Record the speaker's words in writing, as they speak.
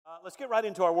Let's get right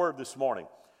into our word this morning.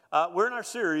 We're in our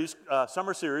series,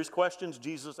 summer series, Questions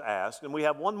Jesus Asked, and we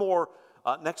have one more.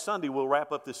 Next Sunday, we'll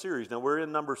wrap up this series. Now, we're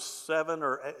in number 7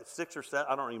 or 6 or 7.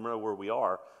 I don't even know where we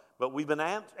are, but we've been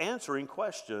answering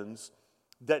questions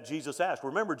that Jesus asked.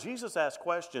 Remember, Jesus asked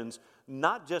questions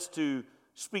not just to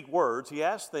speak words. He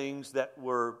asked things that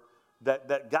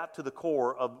got to the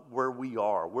core of where we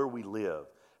are, where we live.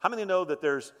 How many know that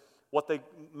there's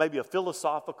maybe a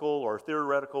philosophical or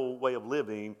theoretical way of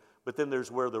living, but then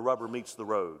there's where the rubber meets the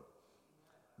road?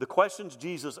 The questions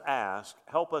Jesus asked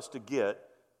help us to get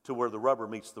to where the rubber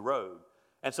meets the road.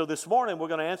 And so this morning we're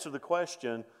going to answer the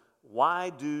question, why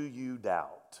do you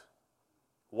doubt?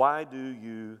 Why do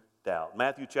you doubt?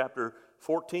 Matthew chapter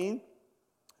 14,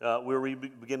 we'll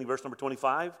read beginning verse number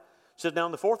 25. It says, "Now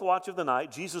in the fourth watch of the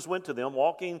night, Jesus went to them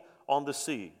walking on the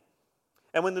sea.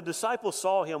 And when the disciples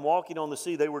saw him walking on the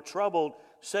sea, they were troubled,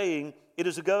 saying, 'It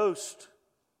is a ghost.'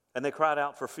 And they cried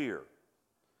out for fear.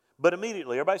 But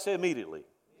immediately," everybody say immediately.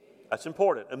 That's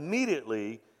important.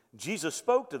 "Immediately, Jesus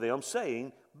spoke to them,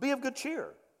 saying, 'Be of good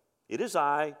cheer. It is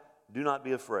I, do not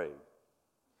be afraid.'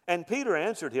 And Peter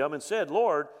answered him and said,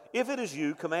 'Lord, if it is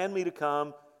you, command me to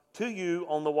come to you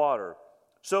on the water.'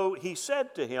 So he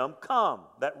said to him, 'Come,'"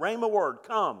 that rhema word,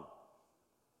 "come."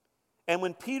 And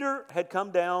when Peter had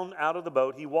come down out of the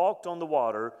boat, he walked on the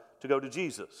water to go to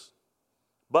Jesus.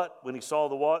 But when he saw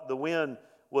the wind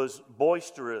was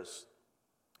boisterous,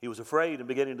 he was afraid, and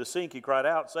beginning to sink, he cried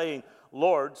out, saying,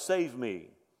 'Lord, save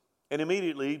me.' And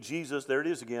immediately Jesus, there it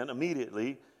is again,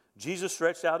 immediately Jesus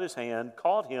stretched out his hand,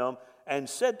 caught him, and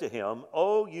said to him,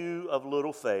 'O you of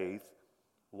little faith,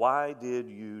 why did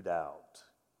you doubt?'"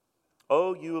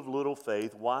 "O you of little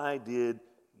faith, why did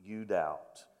you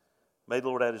doubt?" May the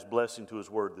Lord add his blessing to his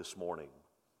word this morning.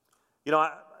 You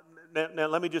know, now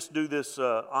let me just do this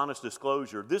honest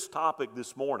disclosure. This topic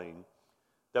this morning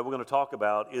that we're going to talk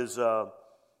about is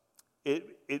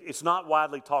it's not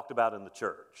widely talked about in the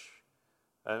church.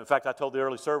 In fact, I told the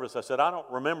early service, I said, I don't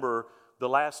remember the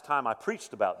last time I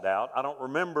preached about doubt. I don't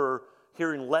remember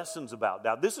hearing lessons about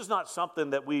doubt. This is not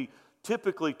something that we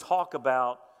typically talk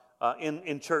about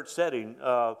in church setting.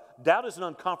 Doubt is an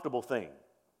uncomfortable thing.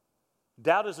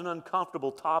 Doubt is an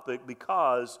uncomfortable topic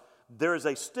because there is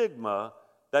a stigma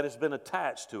that has been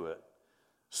attached to it.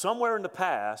 Somewhere in the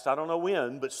past, I don't know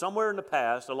when, but somewhere in the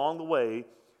past, along the way,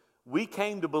 we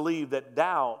came to believe that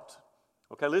doubt,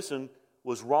 okay, listen,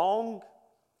 was wrong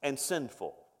and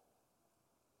sinful.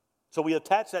 So we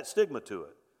attach that stigma to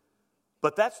it.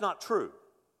 But that's not true.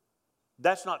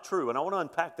 That's not true, and I want to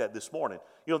unpack that this morning.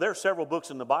 You know, there are several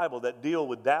books in the Bible that deal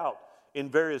with doubt in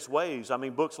various ways. I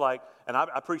mean, books like, and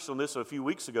I preached on this a few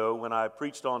weeks ago when I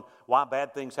preached on why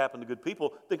bad things happen to good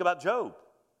people. Think about Job.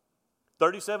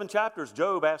 37 chapters,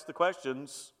 Job asked the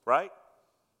questions, right?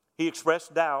 He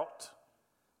expressed doubt.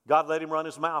 God let him run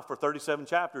his mouth for 37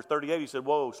 chapters. 38, he said,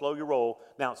 "Whoa, slow your roll.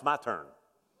 Now it's my turn."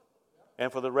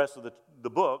 And for the rest of the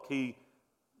book, he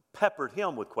peppered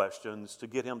him with questions to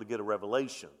get him to get a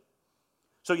revelation.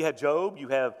 So you had Job, you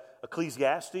have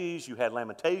Ecclesiastes, you had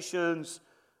Lamentations,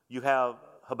 you have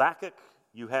Habakkuk,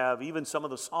 you have even some of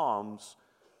the Psalms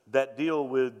that deal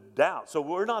with doubt. So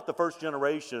we're not the first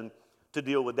generation to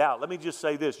deal with doubt. Let me just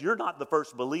say this. You're not the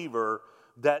first believer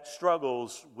that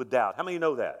struggles with doubt. How many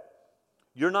know that?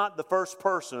 You're not the first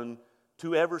person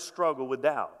to ever struggle with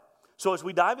doubt. So as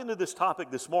we dive into this topic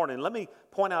this morning, let me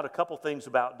point out a couple things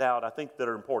about doubt I think that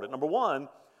are important. Number one,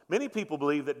 many people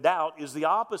believe that doubt is the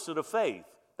opposite of faith.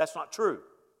 That's not true.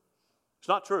 It's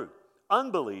not true.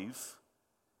 Unbelief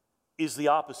is the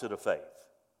opposite of faith.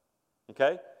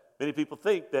 Okay? Many people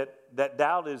think that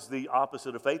doubt is the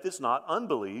opposite of faith. It's not.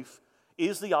 Unbelief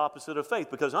is the opposite of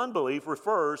faith because unbelief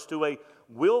refers to a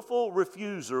willful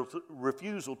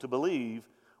refusal to believe,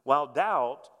 while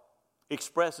doubt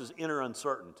expresses inner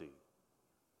uncertainty.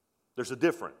 There's a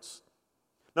difference.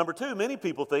 Number two, many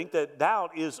people think that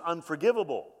doubt is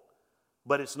unforgivable,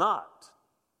 but it's not.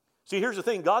 See, here's the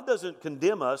thing. God doesn't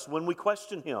condemn us when we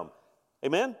question him.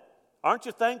 Amen? Aren't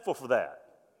you thankful for that?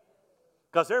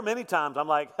 Because there are many times I'm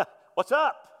like, "What's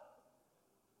up?"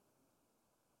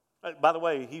 By the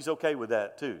way, he's okay with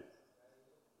that too.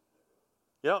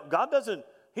 You know, God doesn't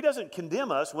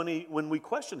condemn us when we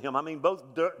question him. I mean, both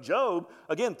Job,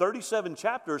 again, 37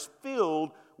 chapters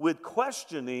filled with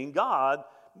questioning God.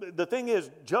 The thing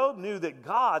is, Job knew that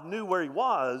God knew where he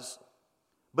was,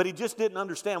 but he just didn't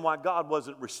understand why God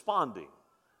wasn't responding.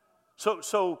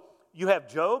 So you have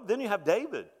Job, then you have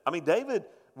David. I mean, David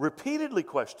repeatedly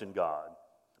questioned God.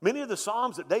 Many of the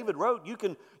Psalms that David wrote, you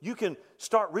can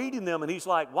start reading them, and he's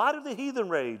like, "Why do the heathen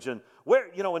rage?" And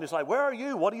and it's like, "Where are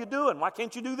you? What are you doing? Why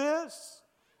can't you do this?"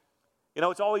 You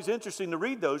know, it's always interesting to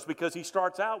read those because he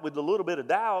starts out with a little bit of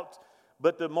doubt,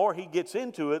 but the more he gets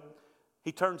into it,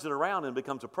 he turns it around and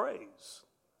becomes a praise.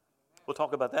 We'll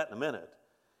talk about that in a minute.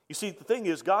 You see, the thing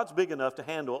is, God's big enough to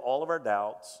handle all of our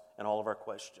doubts and all of our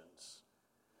questions.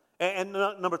 And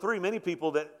number three, many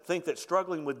people that think that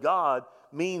struggling with God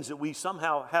means that we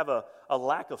somehow have a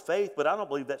lack of faith, but I don't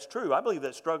believe that's true. I believe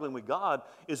that struggling with God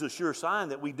is a sure sign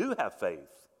that we do have faith.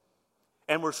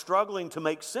 And we're struggling to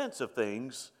make sense of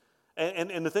things.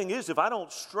 And the thing is, if I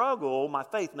don't struggle, my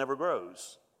faith never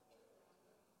grows.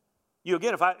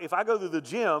 Again, if I go to the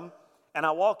gym and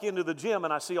I walk into the gym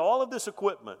and I see all of this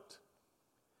equipment,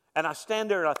 and I stand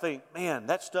there and I think, man,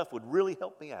 that stuff would really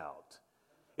help me out.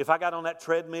 If I got on that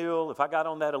treadmill, if I got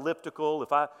on that elliptical,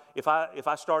 if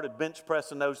I started bench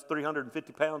pressing those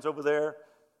 350 pounds over there,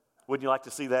 wouldn't you like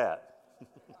to see that?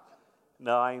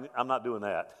 No, I'm not doing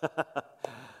that.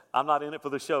 I'm not in it for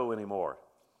the show anymore.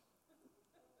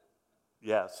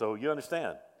 Yeah, so you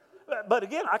understand. But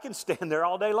again, I can stand there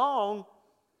all day long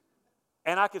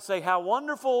and I can say how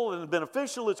wonderful and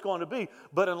beneficial it's going to be.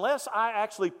 But unless I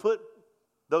actually put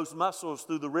those muscles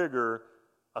through the rigor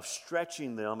of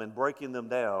stretching them and breaking them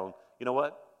down, you know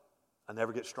what? I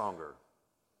never get stronger.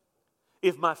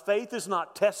 If my faith is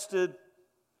not tested,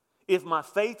 if my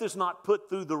faith is not put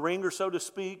through the ringer, so to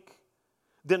speak,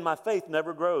 then my faith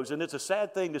never grows. And it's a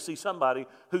sad thing to see somebody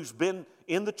who's been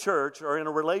in the church or in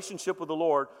a relationship with the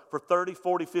Lord for 30,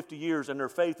 40, 50 years, and their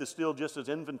faith is still just as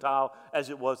infantile as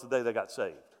it was the day they got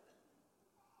saved.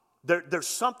 There's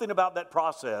something about that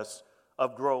process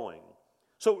of growing.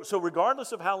 So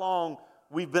regardless of how long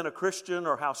we've been a Christian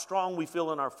or how strong we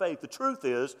feel in our faith, the truth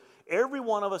is, every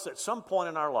one of us at some point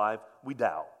in our life, we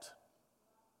doubt.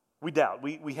 We doubt.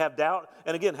 We have doubt.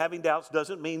 And again, having doubts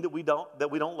doesn't mean that we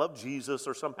don't love Jesus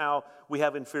or somehow we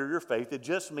have inferior faith. It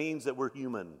just means that we're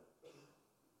human.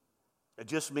 It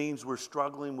just means we're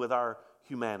struggling with our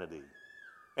humanity.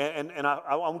 And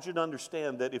I want you to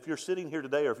understand that if you're sitting here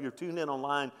today or if you're tuned in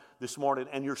online this morning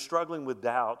and you're struggling with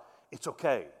doubt, it's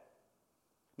okay.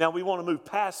 Now, we want to move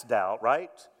past doubt, right?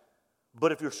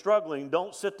 But if you're struggling,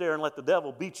 don't sit there and let the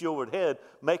devil beat you over the head,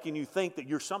 making you think that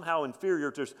you're somehow inferior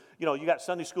to, you got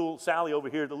Sunday School Sally over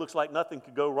here that looks like nothing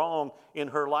could go wrong in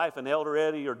her life, and Elder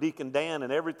Eddie or Deacon Dan,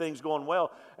 and everything's going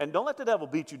well. And don't let the devil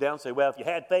beat you down and say, well, if you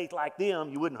had faith like them,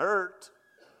 you wouldn't hurt.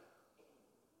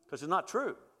 Because it's not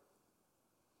true.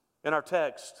 In our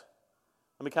text,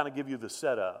 let me kind of give you the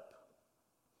setup.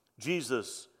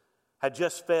 Jesus had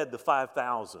just fed the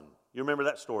 5,000. You remember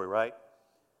that story, right?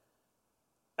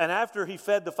 And after he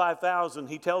fed the 5,000,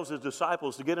 he tells his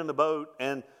disciples to get in the boat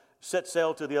and set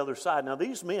sail to the other side. Now,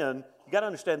 these men, you got to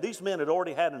understand, these men had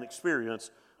already had an experience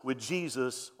with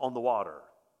Jesus on the water.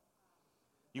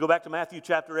 You go back to Matthew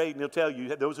chapter 8, and he'll tell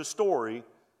you there was a story,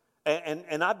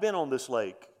 and I've been on this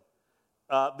lake.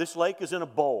 This lake is in a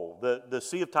bowl. The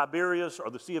Sea of Tiberias or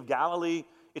the Sea of Galilee,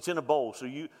 it's in a bowl.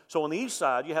 So on the east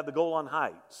side, you have the Golan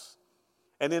Heights.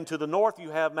 And then to the north, you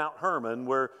have Mount Hermon,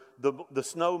 where the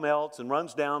snow melts and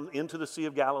runs down into the Sea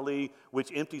of Galilee,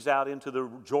 which empties out into the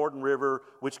Jordan River,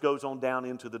 which goes on down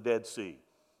into the Dead Sea.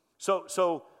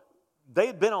 So they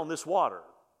had been on this water.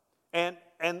 And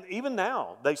even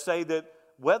now, they say that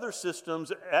weather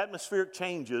systems, atmospheric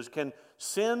changes can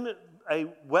send a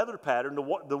weather pattern.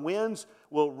 The winds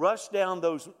will rush down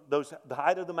the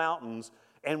height of the mountains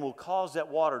and will cause that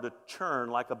water to churn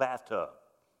like a bathtub.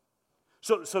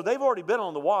 So they've already been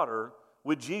on the water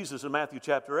with Jesus in Matthew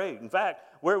chapter 8. In fact,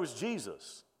 where was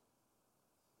Jesus?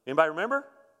 Anybody remember?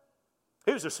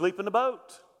 He was asleep in the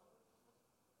boat.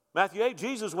 Matthew 8,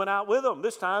 Jesus went out with them.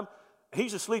 This time,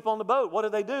 he's asleep on the boat. What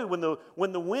did they do?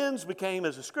 When the winds became,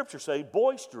 as the scriptures say,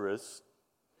 boisterous,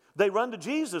 they run to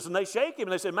Jesus and they shake him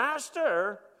and they say,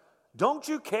 Master, don't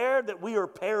you care that we are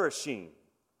perishing?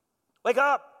 Wake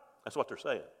up. That's what they're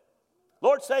saying.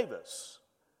 Lord, save us.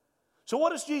 So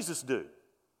what does Jesus do?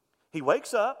 He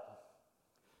wakes up,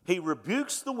 he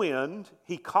rebukes the wind,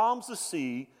 he calms the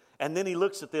sea, and then he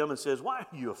looks at them and says, why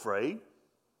are you afraid?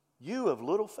 You have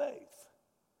little faith.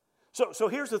 So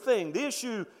here's the thing. The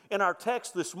issue in our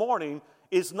text this morning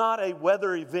is not a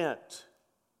weather event,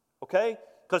 okay?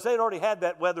 Because they'd already had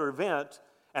that weather event,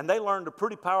 and they learned a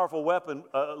pretty powerful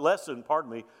lesson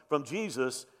from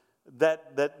Jesus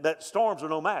that storms are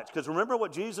no match. Because remember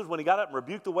what Jesus, when he got up and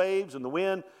rebuked the waves and the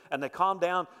wind, and they calmed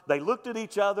down, they looked at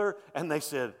each other and they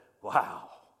said, wow,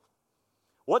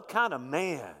 what kind of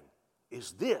man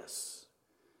is this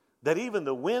that even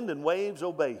the wind and waves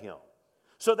obey him?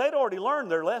 So they'd already learned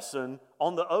their lesson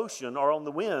on the ocean or on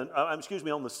the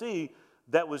on the sea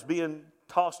that was being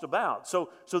tossed about. So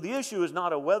the issue is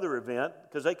not a weather event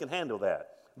because they can handle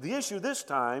that. The issue this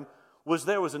time was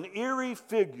there was an eerie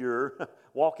figure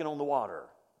walking on the water.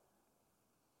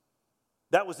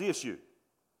 That was the issue.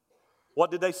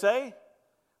 What did they say?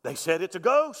 They said it's a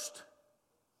ghost.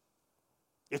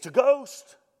 It's a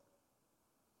ghost.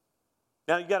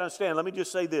 Now you got to understand, let me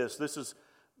just say this.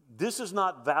 This is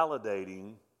not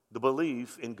validating the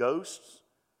belief in ghosts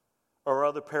or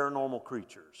other paranormal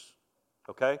creatures.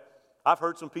 Okay? I've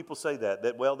heard some people say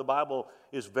that well, the Bible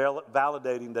is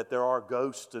validating that there are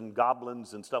ghosts and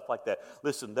goblins and stuff like that.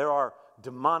 Listen, there are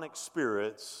demonic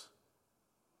spirits.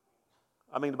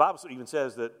 I mean, the Bible even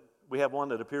says that we have one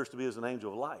that appears to be as an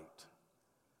angel of light.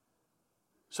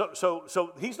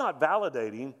 So he's not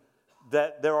validating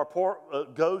that there are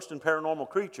ghosts and paranormal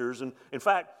creatures. And in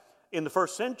fact, in the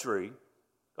first century,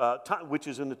 which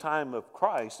is in the time of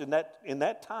Christ, in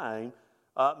that time,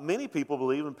 many people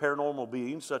believe in paranormal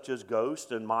beings such as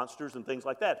ghosts and monsters and things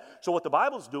like that. So what the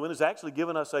Bible's doing is actually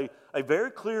giving us a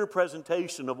very clear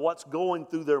presentation of what's going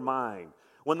through their mind.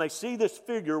 When they see this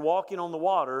figure walking on the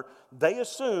water, they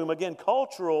assume, again,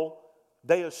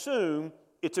 they assume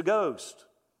it's a ghost.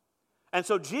 And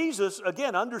so Jesus,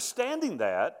 again, understanding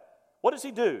that, what does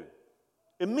he do?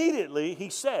 Immediately he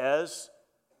says,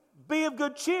 be of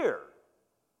good cheer.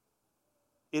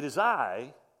 It is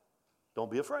I,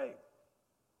 don't be afraid.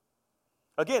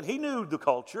 Again, he knew the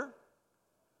culture.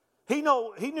 He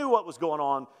knew what was going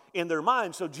on in their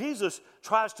minds. So Jesus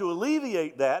tries to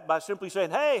alleviate that by simply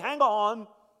saying, hey, hang on.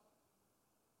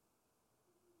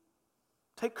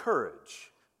 Take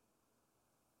courage.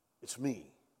 It's me.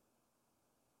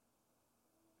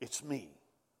 It's me.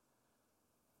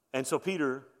 And so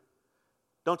Peter,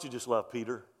 don't you just love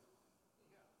Peter?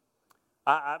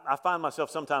 I find myself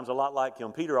sometimes a lot like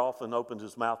him. Peter often opens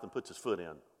his mouth and puts his foot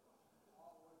in.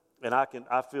 And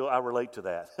I relate to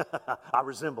that. I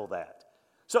resemble that.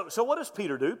 So what does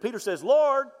Peter do? Peter says,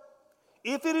 Lord,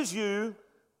 if it is you,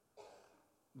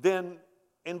 then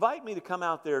invite me to come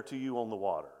out there to you on the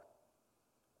water.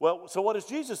 Well, so what does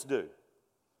Jesus do?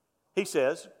 He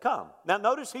says, come. Now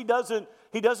notice he doesn't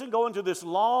go into this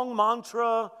long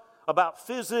mantra about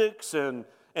physics and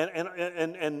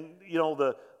you know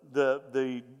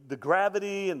the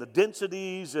gravity and the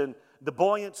densities and the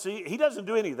buoyancy. He doesn't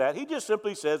do any of that. He just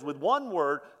simply says with one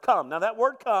word, come. Now that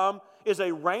word come is a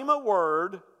rhema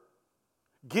word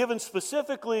given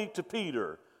specifically to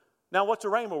Peter. Now what's a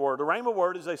rhema word? A rhema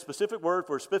word is a specific word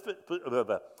for a specific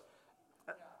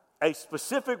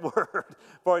word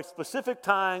for a specific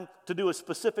time to do a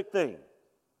specific thing.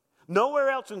 Nowhere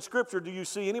else in Scripture do you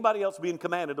see anybody else being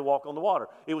commanded to walk on the water.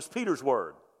 It was Peter's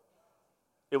word.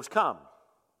 It was come.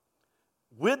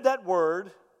 With that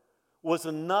word was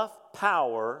enough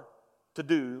power to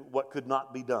do what could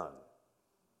not be done.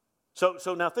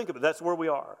 So now think of it. That's where we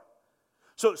are.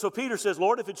 So Peter says,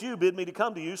 Lord, if it's you, bid me to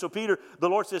come to you. So the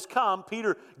Lord says, come.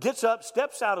 Peter gets up,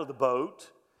 steps out of the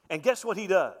boat, and guess what he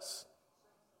does?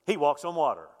 He walks on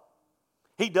water.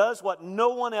 He does what no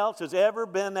one else has ever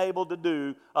been able to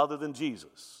do other than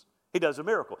Jesus. He does a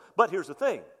miracle. But here's the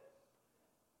thing.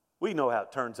 We know how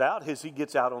it turns out. As he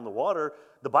gets out on the water,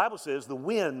 the Bible says the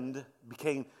wind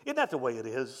became, isn't that the way it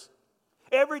is?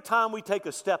 Every time we take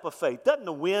a step of faith, doesn't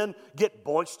the wind get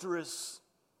boisterous?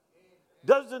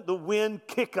 Doesn't the wind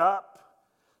kick up?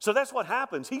 So that's what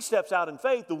happens. He steps out in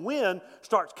faith. The wind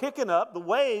starts kicking up. The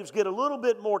waves get a little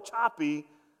bit more choppy,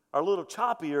 or a little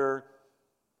choppier.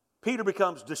 Peter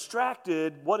becomes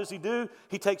distracted. What does he do?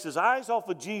 He takes his eyes off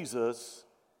of Jesus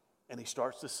and he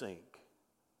starts to sink.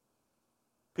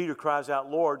 Peter cries out,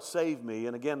 Lord, save me.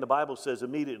 And again, the Bible says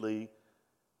immediately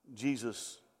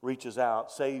Jesus reaches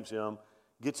out, saves him,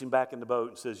 gets him back in the boat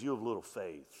and says, you have little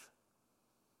faith.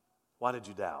 Why did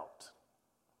you doubt?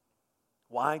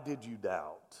 Why did you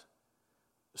doubt?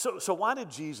 So why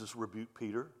did Jesus rebuke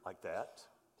Peter like that?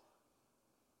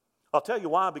 I'll tell you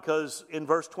why, because in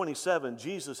verse 27,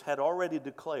 Jesus had already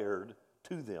declared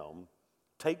to them,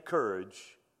 take courage,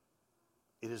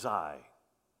 it is I.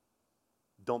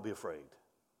 Don't be afraid.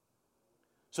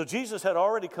 So Jesus had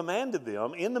already commanded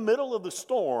them in the middle of the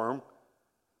storm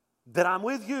that I'm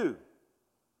with you.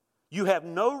 You have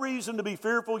no reason to be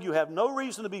fearful. You have no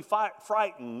reason to be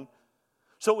frightened.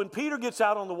 So when Peter gets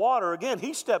out on the water, again,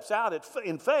 he steps out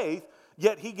in faith,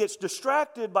 yet he gets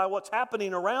distracted by what's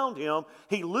happening around him.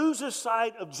 He loses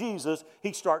sight of Jesus.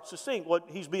 He starts to sink. What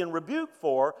he's being rebuked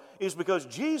for is because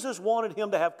Jesus wanted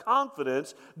him to have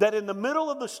confidence that in the middle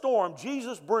of the storm,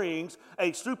 Jesus brings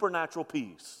a supernatural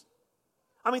peace.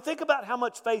 I mean, think about how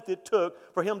much faith it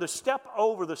took for him to step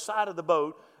over the side of the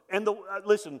boat. And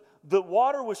listen, the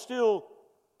water was still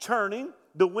churning,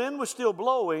 the wind was still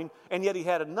blowing, and yet he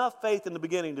had enough faith in the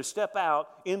beginning to step out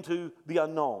into the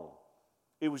unknown.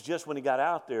 It was just when he got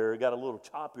out there, it got a little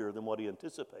choppier than what he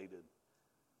anticipated.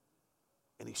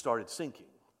 And he started sinking.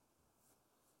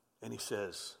 And he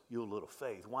says, you little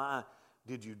faith, why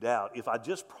did you doubt? If I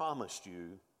just promised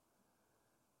you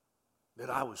that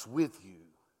I was with you,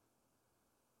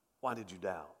 why did you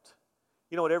doubt?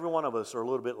 You know what? Every one of us are a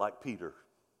little bit like Peter.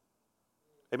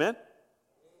 Amen?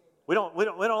 We don't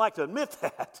like to admit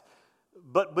that.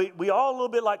 But we all a little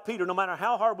bit like Peter. No matter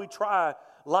how hard we try,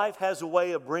 life has a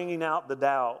way of bringing out the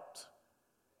doubt.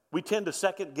 We tend to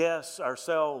second guess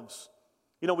ourselves.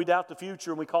 You know, we doubt the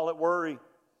future and we call it worry.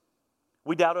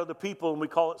 We doubt other people and we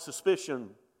call it suspicion.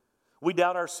 We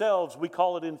doubt ourselves, we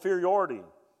call it inferiority.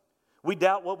 We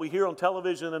doubt what we hear on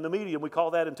television and the media and we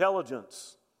call that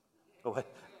intelligence. Oh, wait.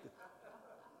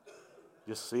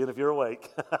 Just seeing if you're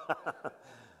awake.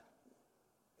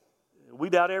 We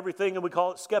doubt everything and we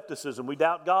call it skepticism. We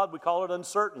doubt God, we call it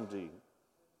uncertainty.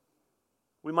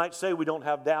 We might say we don't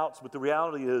have doubts, but the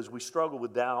reality is we struggle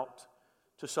with doubt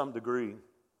to some degree,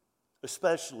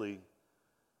 especially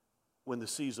when the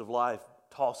seas of life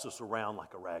toss us around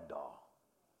like a rag doll.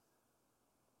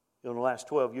 You know, in the last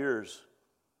 12 years,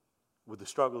 with the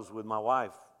struggles with my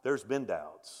wife, there's been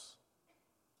doubts.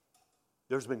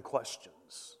 There's been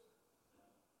questions.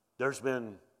 There's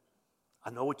been, I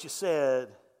know what you said,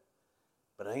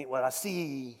 but it ain't what I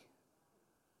see.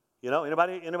 You know,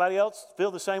 anybody else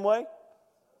feel the same way?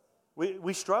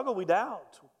 We struggle, we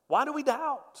doubt. Why do we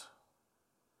doubt?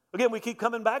 Again, we keep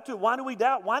coming back to it. Why do we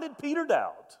doubt? Why did Peter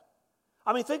doubt?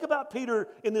 I mean, think about Peter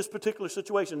in this particular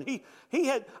situation.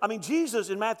 Jesus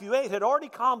in Matthew 8 had already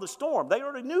calmed the storm. They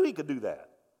already knew he could do that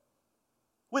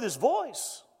with his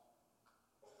voice.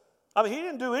 I mean, he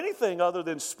didn't do anything other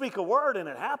than speak a word and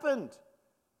it happened.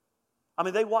 I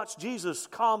mean, they watched Jesus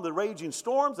calm the raging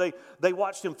storms. They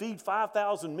watched him feed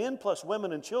 5,000 men plus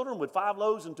women and children with 5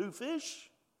 loaves and 2 fish.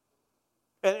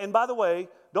 And by the way,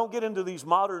 don't get into these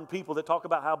modern people that talk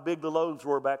about how big the loaves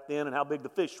were back then and how big the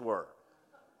fish were.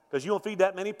 Because you don't feed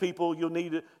that many people, you'll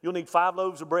need 5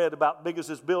 loaves of bread about big as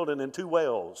this building and 2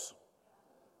 whales.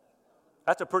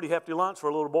 That's a pretty hefty lunch for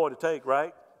a little boy to take,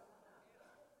 right?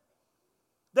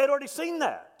 They'd already seen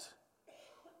that.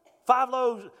 5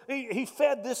 loaves, he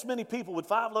fed this many people with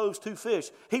 5 loaves, 2 fish.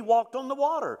 He walked on the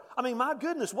water. I mean, my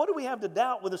goodness, what do we have to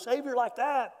doubt with a Savior like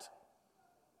that?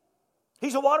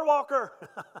 He's a water walker.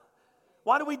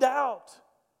 Why do we doubt?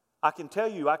 I can tell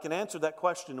you, I can answer that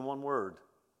question in one word.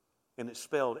 And it's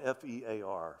spelled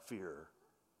F-E-A-R, fear.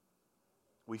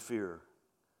 We fear.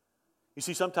 You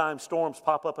see, sometimes storms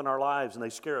pop up in our lives and they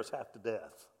scare us half to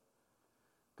death.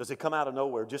 Because they come out of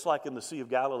nowhere, just like in the Sea of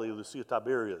Galilee or the Sea of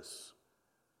Tiberias.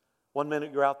 One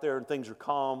minute you're out there and things are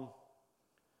calm.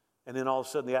 And then all of a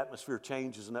sudden the atmosphere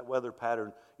changes and that weather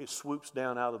pattern, it swoops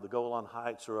down out of the Golan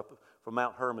Heights or up from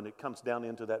Mount Hermon. It comes down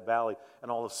into that valley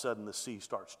and all of a sudden the sea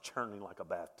starts churning like a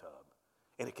bathtub.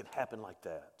 And it can happen like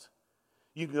that.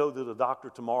 You can go to the doctor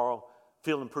tomorrow,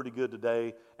 feeling pretty good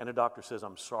today, and the doctor says,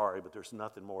 I'm sorry, but there's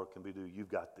nothing more that can be done. You've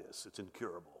got this. It's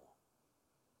incurable.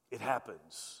 It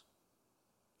happens.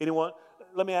 Anyone?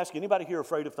 Let me ask you, anybody here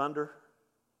afraid of thunder?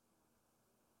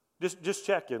 Just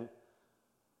checking.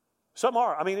 Some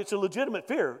are. I mean, it's a legitimate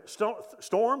fear.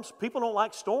 Storms, people don't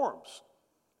like storms.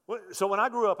 So when I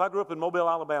grew up in Mobile,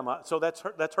 Alabama, so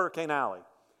that's Hurricane Alley.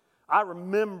 I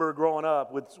remember growing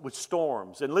up with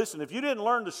storms. And listen, if you didn't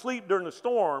learn to sleep during the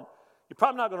storm, you're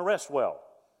probably not going to rest well.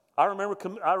 I remember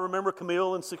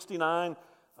Camille in 1969.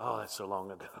 Oh, that's so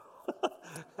long ago.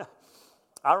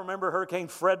 I remember Hurricane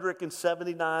Frederick in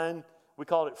 1979. We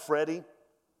called it Freddie.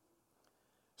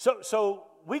 So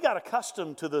we got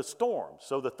accustomed to the storms,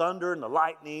 so the thunder and the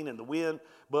lightning and the wind.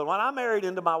 But when I married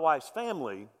into my wife's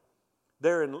family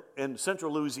there in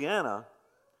central Louisiana,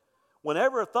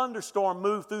 whenever a thunderstorm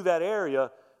moved through that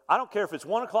area, I don't care if it's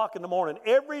 1 o'clock in the morning,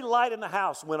 every light in the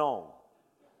house went on.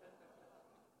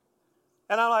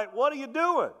 And I'm like, what are you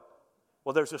doing?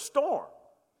 Well, there's a storm.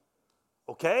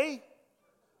 Okay?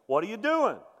 What are you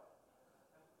doing?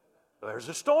 There's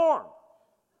a storm.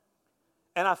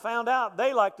 And I found out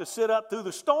they like to sit up through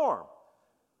the storm.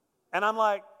 And I'm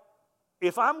like,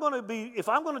 if I'm going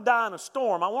to die in a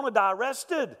storm, I want to die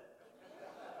rested.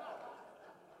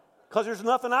 Because there's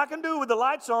nothing I can do with the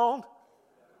lights on.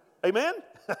 Amen?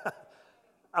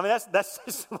 I mean, that's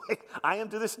just the way I am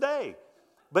to this day.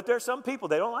 But there's some people,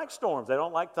 they don't like storms. They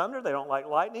don't like thunder. They don't like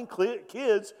lightning.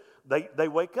 Kids, they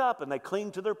wake up and they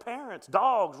cling to their parents.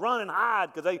 Dogs run and hide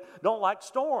because they don't like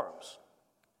storms.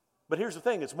 But here's the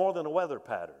thing. It's more than a weather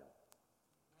pattern.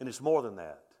 And it's more than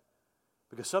that.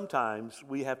 Because sometimes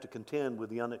we have to contend with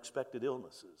the unexpected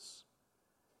illnesses.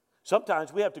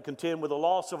 Sometimes we have to contend with the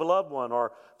loss of a loved one,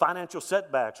 or financial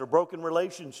setbacks, or broken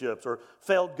relationships, or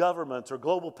failed governments, or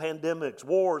global pandemics,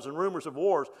 wars and rumors of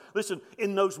wars. Listen,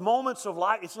 in those moments of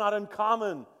life, it's not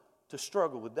uncommon to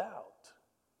struggle with doubt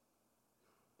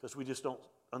because we just don't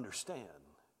understand.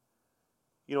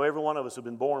 You know, every one of us have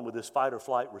been born with this fight or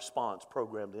flight response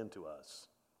programmed into us.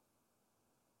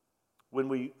 When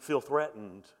we feel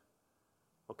threatened,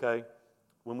 okay,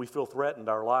 when we feel threatened,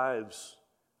 our lives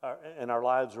are in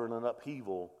an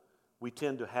upheaval, we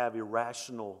tend to have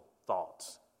irrational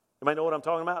thoughts. Anybody know what I'm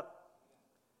talking about?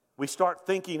 We start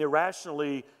thinking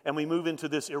irrationally and we move into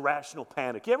this irrational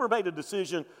panic. You ever made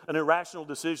an irrational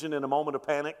decision in a moment of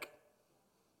panic?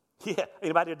 Yeah.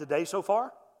 Anybody today so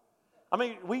far? I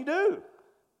mean, we do.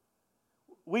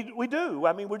 We do.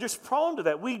 I mean, we're just prone to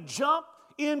that. We jump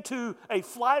into a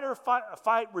flight or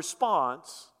fight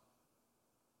response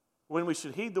when we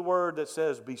should heed the word that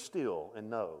says, be still and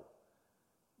know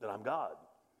that I'm God.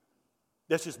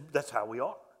 That's how we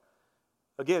are.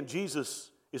 Again,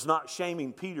 Jesus is not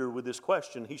shaming Peter with this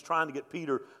question. He's trying to get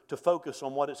Peter to focus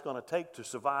on what it's going to take to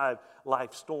survive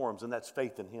life's storms, and that's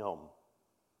faith in him.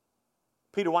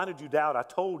 Peter, why did you doubt? I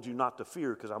told you not to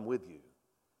fear because I'm with you.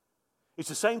 It's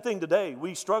the same thing today.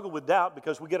 We struggle with doubt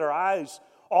because we get our eyes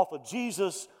off of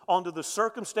Jesus onto the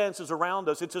circumstances around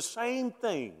us. It's the same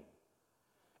thing.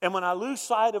 And when I lose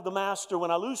sight of the Master, when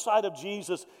I lose sight of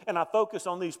Jesus, and I focus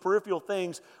on these peripheral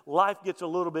things, life gets a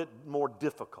little bit more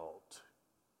difficult.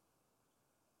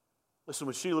 Listen,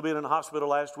 with Sheila being in the hospital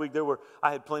last week,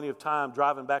 I had plenty of time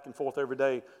driving back and forth every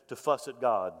day to fuss at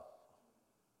God.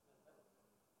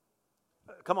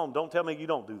 Come on, don't tell me you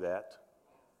don't do that.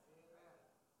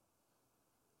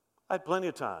 I had plenty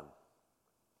of time.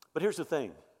 But here's the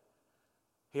thing.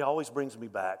 He always brings me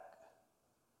back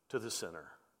to the center.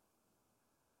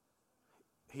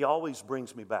 He always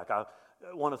brings me back.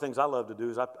 One of the things I love to do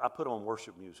is I put on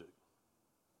worship music.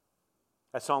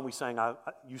 That song we sang,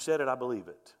 you said it, I believe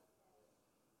it.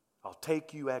 I'll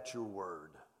take you at your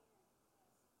word.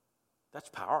 That's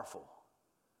powerful.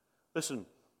 Listen,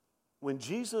 when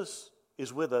Jesus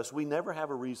is with us, we never have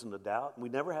a reason to doubt. We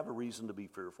never have a reason to be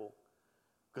fearful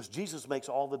because Jesus makes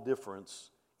all the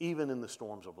difference even in the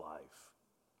storms of life.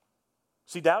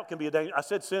 See, doubt can be a danger. I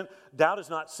said doubt is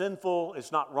not sinful.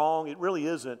 It's not wrong. It really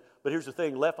isn't. But here's the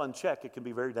thing. Left unchecked, it can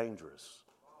be very dangerous.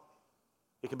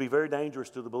 It can be very dangerous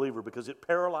to the believer because it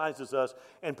paralyzes us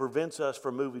and prevents us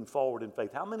from moving forward in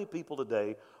faith. How many people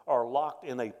today are locked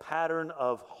in a pattern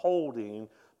of holding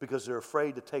because they're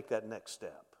afraid to take that next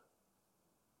step?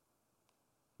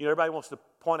 You know, everybody wants to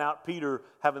point out Peter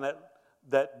having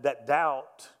that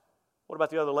doubt. What about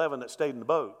the other 11 that stayed in the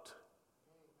boat?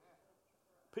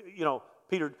 You know,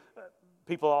 Peter,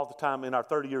 people all the time in our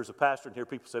 30 years of pastoring here,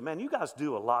 people say, man, you guys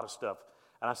do a lot of stuff.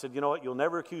 And I said, you know what? You'll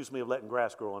never accuse me of letting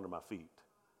grass grow under my feet.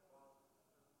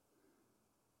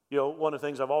 You know, one of the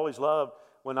things I've always loved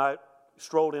when I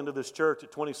strolled into this church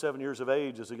at 27 years of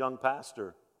age as a young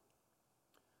pastor,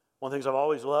 one of the things I've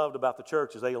always loved about the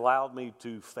church is they allowed me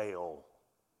to fail.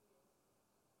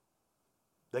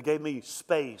 They gave me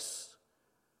space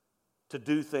to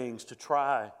do things, to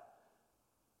try.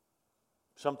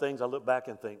 Some things I look back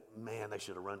and think, man, they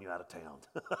should have run you out of town.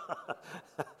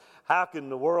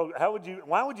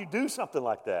 Why would you do something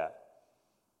like that?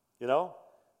 You know?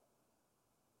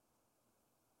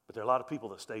 But there are a lot of people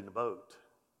that stayed in the boat.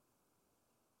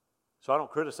 So I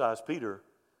don't criticize Peter.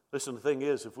 Listen, the thing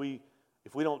is, if we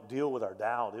don't deal with our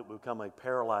doubt, it will become a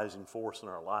paralyzing force in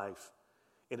our life,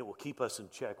 and it will keep us in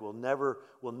check. We'll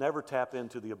never tap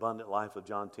into the abundant life of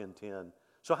John 10:10.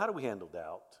 So how do we handle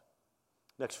doubt?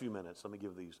 Next few minutes, let me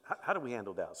give these. How do we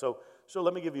handle doubt? So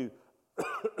let me give you,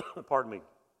 pardon me,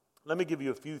 let me give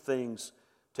you a few things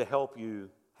to help you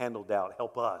handle doubt,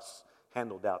 help us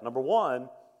handle doubt. Number one,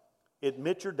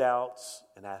 admit your doubts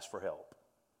and ask for help.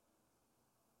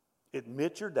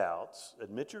 Admit your doubts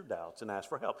and ask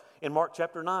for help. In Mark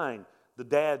chapter 9, the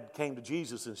dad came to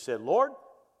Jesus and said, Lord,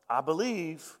 I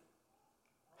believe,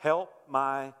 help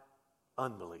my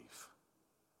unbelief.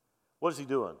 What is he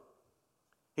doing?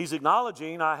 He's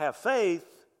acknowledging I have faith,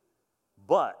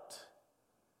 but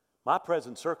my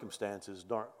present circumstances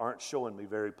aren't showing me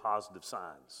very positive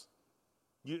signs.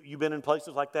 You been in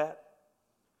places like that?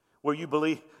 Where you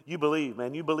believe,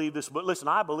 man, you believe this book. Listen,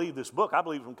 I believe this book. I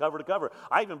believe from cover to cover.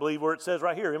 I even believe where it says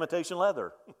right here, imitation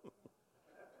leather.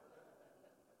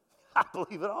 I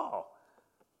believe it all.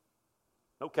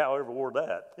 No cow ever wore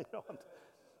that.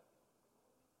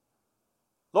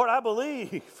 Lord, I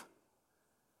believe.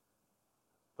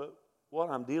 But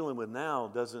what I'm dealing with now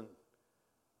doesn't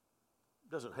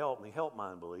help me help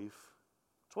my unbelief.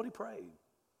 That's what he prayed.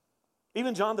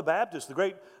 Even John the Baptist, the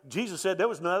great, Jesus said there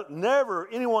was never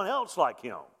anyone else like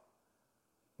him,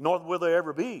 nor will there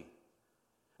ever be.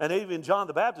 And even John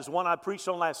the Baptist, the one I preached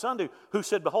on last Sunday, who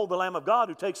said, behold the Lamb of God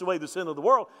who takes away the sin of the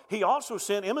world, he also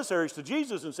sent emissaries to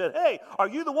Jesus and said, hey, are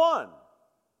you the one?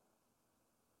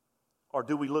 Or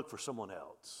do we look for someone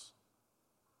else?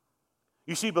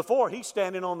 You see, before he's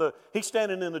standing in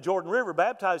the Jordan River,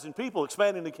 baptizing people,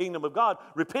 expanding the kingdom of God.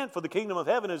 Repent, for the kingdom of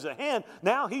heaven is at hand.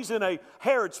 Now he's in a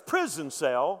Herod's prison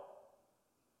cell.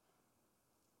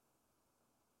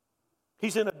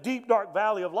 He's in a deep, dark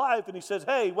valley of life, and he says,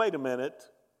 hey, wait a minute.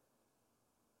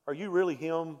 Are you really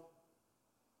him?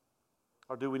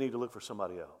 Or do we need to look for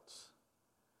somebody else?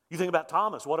 You think about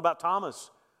Thomas. What about Thomas?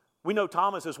 We know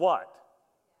Thomas is what?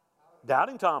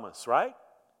 Doubting Thomas, right?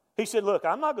 He said, look,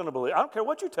 I'm not going to believe. I don't care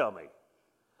what you tell me.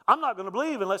 I'm not going to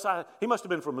believe unless he must have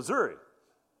been from Missouri.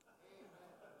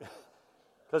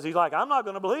 Because he's like, I'm not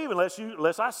going to believe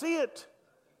unless I see it.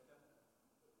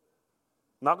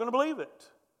 I'm not going to believe it.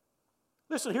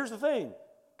 Listen, here's the thing.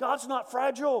 God's not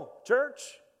fragile, church.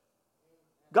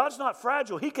 God's not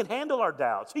fragile. He can handle our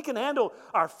doubts. He can handle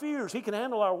our fears. He can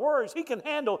handle our worries. He can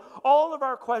handle all of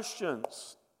our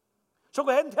questions. So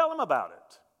go ahead and tell him about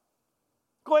it.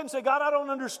 Go ahead and say, God, I don't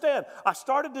understand. I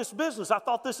started this business. I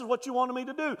thought this is what you wanted me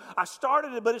to do. I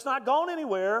started it, but it's not gone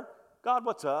anywhere. God,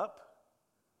 what's up?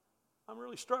 I'm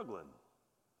really struggling.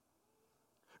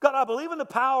 God, I believe in the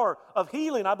power of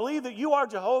healing. I believe that you are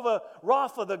Jehovah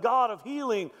Rapha, the God of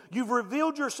healing. You've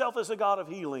revealed yourself as a God of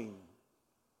healing.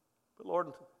 But Lord,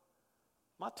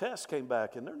 my tests came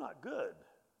back and they're not good.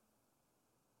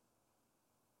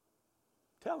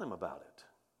 Tell him about it.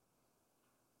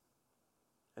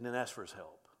 And then ask for his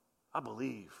help. I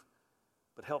believe,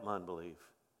 but help my unbelief.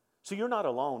 See, you're not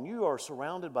alone. You are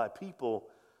surrounded by people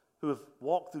who have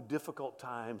walked through difficult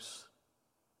times.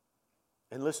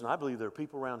 And listen, I believe there are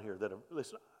people around here that have,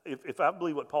 listen, if I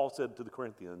believe what Paul said to the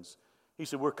Corinthians, he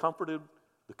said, we're comforted.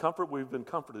 The comfort we've been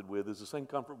comforted with is the same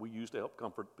comfort we use to help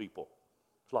comfort people.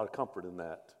 There's a lot of comfort in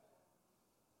that.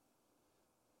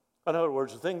 In other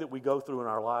words, the thing that we go through in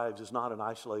our lives is not an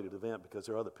isolated event because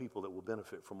there are other people that will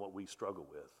benefit from what we struggle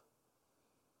with.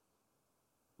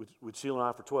 With Sheila and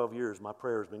I for 12 years, my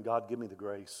prayer has been, God, give me the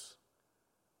grace.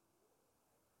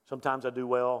 Sometimes I do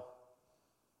well,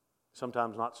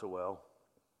 sometimes not so well.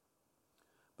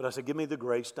 But I said, give me the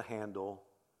grace to handle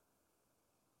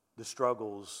the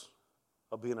struggles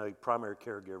of being a primary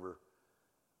caregiver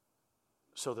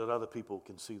so that other people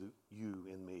can see you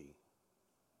in me.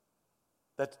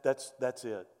 That's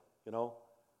it, you know.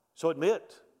 So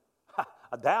admit,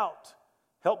 I doubt.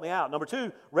 Help me out. Number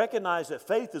 2, recognize that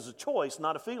faith is a choice,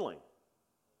 not a feeling.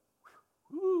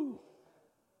 Woo.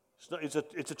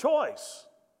 It's a choice.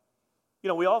 You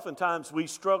know, we oftentimes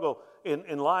struggle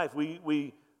in life.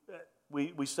 We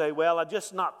say, well, I'm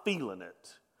just not feeling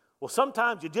it. Well,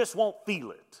 sometimes you just won't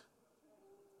feel it.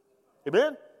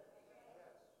 Amen?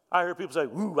 I hear people say,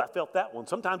 ooh, I felt that one.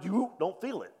 Sometimes you don't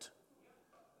feel it.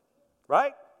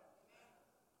 Right?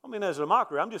 I mean, as a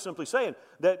mockery, I'm just simply saying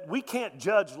that we can't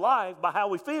judge life by how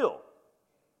we feel.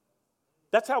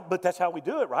 But that's how we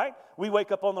do it, right? We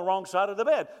wake up on the wrong side of the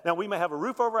bed. Now, we may have a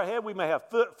roof over our head. We may have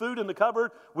food in the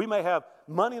cupboard. We may have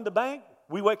money in the bank.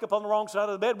 We wake up on the wrong side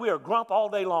of the bed. We are grump all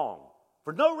day long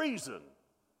for no reason.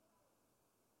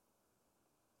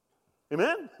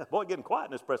 Amen? Boy, getting quiet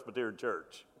in this Presbyterian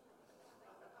church.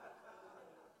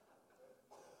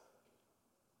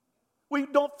 We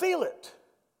don't feel it.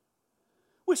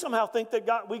 We somehow think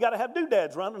that we got to have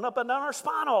doodads running up and down our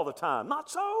spine all the time. Not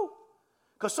so.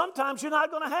 Because sometimes you're not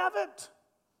going to have it.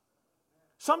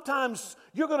 Sometimes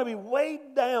you're going to be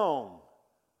weighed down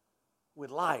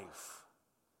with life.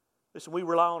 Listen, we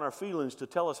rely on our feelings to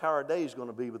tell us how our day is going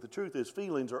to be, but the truth is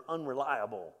feelings are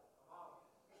unreliable.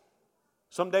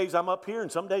 Some days I'm up here,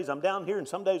 and some days I'm down here, and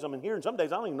some days I'm in here, and some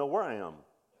days I don't even know where I am.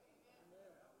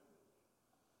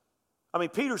 I mean,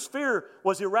 Peter's fear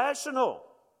was irrational.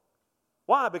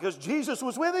 Why? Because Jesus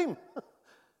was with him.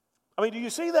 I mean, do you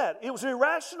see that? It was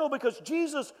irrational because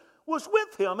Jesus was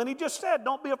with him, and he just said,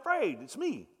 don't be afraid, it's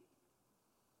me.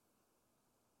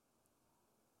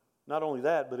 Not only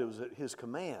that, but it was at his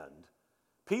command.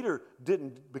 Peter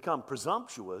didn't become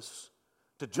presumptuous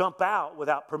to jump out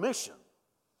without permission.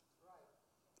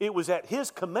 It was at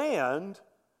his command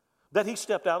that he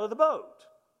stepped out of the boat.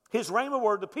 His rhema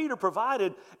word to Peter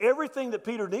provided everything that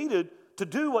Peter needed to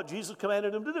do what Jesus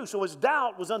commanded him to do. So his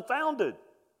doubt was unfounded.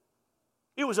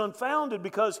 It was unfounded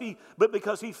because he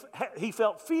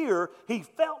felt fear. He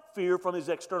felt fear from his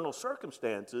external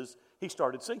circumstances. He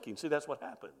started sinking. See, that's what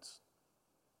happens.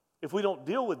 If we don't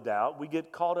deal with doubt, we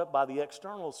get caught up by the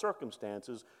external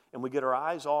circumstances and we get our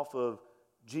eyes off of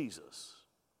Jesus.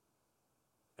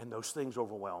 And those things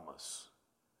overwhelm us.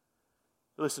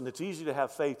 Listen, it's easy to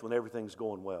have faith when everything's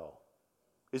going well.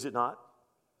 Is it not?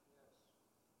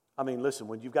 I mean, listen,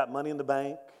 when you've got money in the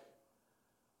bank,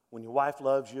 when your wife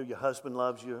loves you, your husband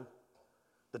loves you,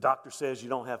 the doctor says you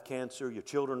don't have cancer, your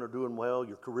children are doing well,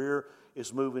 your career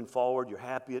is moving forward, you're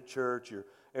happy at church,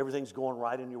 everything's going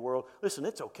right in your world. Listen,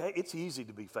 it's okay. It's easy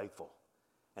to be faithful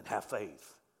and have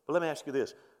faith. But let me ask you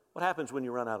this. What happens when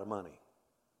you run out of money?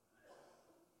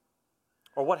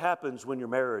 Or what happens when your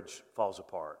marriage falls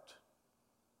apart?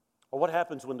 Or what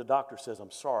happens when the doctor says,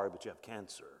 I'm sorry, but you have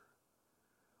cancer?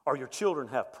 Or your children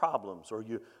have problems, or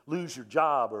you lose your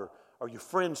job, or your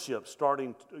friendships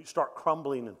start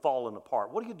crumbling and falling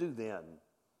apart. What do you do then?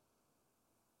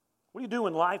 What do you do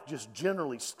when life just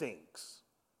generally stinks?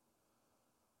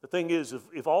 The thing is,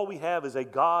 if all we have is a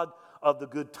God of the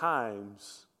good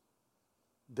times,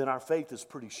 then our faith is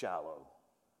pretty shallow.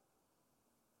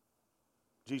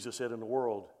 Jesus said in the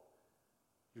world,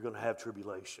 you're going to have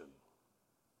tribulation.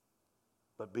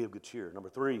 But be of good cheer. Number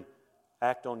 3,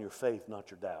 act on your faith,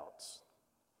 not your doubts.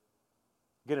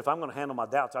 Again, if I'm going to handle my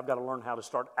doubts, I've got to learn how to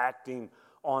start acting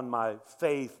on my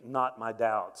faith, not my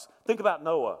doubts. Think about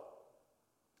Noah.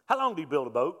 How long did he build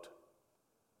a boat?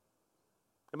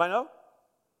 Anybody know?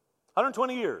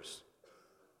 120 years.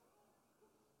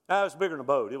 It was bigger than a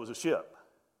boat. It was a ship.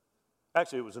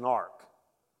 Actually, it was an ark.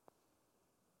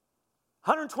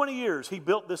 120 years he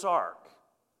built this ark.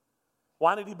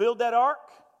 Why did he build that ark?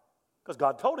 Because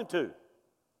God told him to.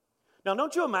 Now,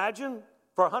 don't you imagine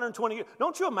for 120 years,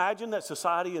 don't you imagine that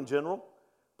society in general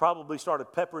probably started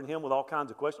peppering him with all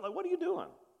kinds of questions? Like, what are you doing?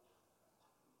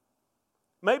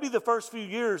 Maybe the first few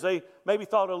years they maybe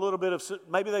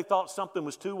they thought something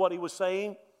was to what he was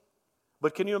saying.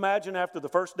 But can you imagine after the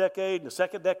first decade and the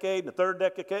second decade and the third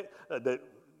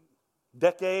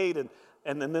decade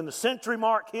and then the century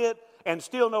mark hit and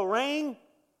still no rain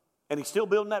and he's still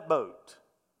building that boat?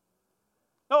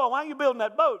 No, why are you building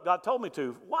that boat? God told me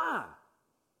to. Why?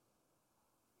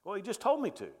 Well, he just told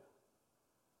me to.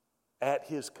 At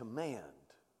his command.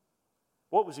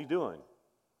 What was he doing?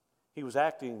 He was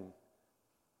acting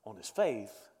on his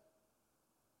faith,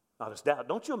 not his doubt.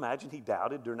 Don't you imagine he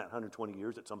doubted during that 120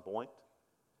 years at some point?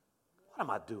 What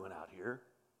am I doing out here?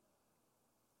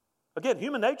 Again,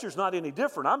 human nature is not any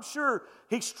different. I'm sure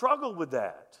he struggled with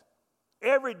that.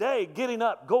 Every day, getting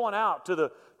up, going out to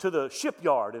the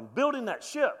shipyard and building that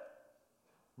ship.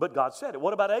 But God said it.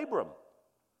 What about Abram?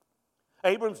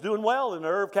 Abram's doing well in the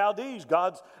Ur of Chaldees.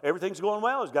 Everything's going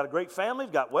well. He's got a great family.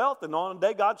 He's got wealth. And on the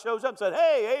day God shows up and said,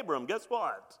 hey, Abram, guess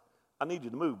what? I need you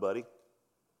to move, buddy.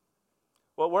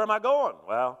 Well, where am I going?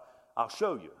 Well, I'll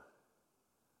show you.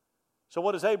 So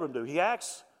what does Abram do? He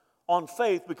acts on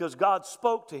faith because God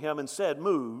spoke to him and said,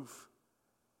 move.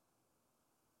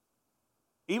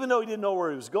 Even though he didn't know where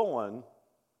he was going,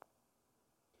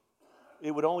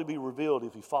 it would only be revealed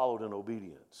if he followed in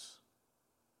obedience.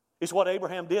 It's what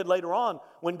Abraham did later on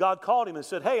when God called him and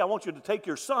said, hey, I want you to take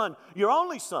your son, your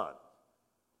only son,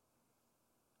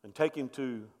 and take him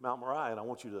to Mount Moriah, and I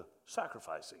want you to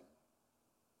sacrifice him.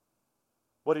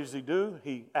 What does he do?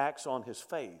 He acts on his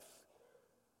faith.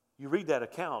 You read that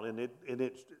account, and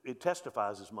it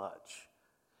testifies as much.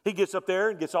 He gets up there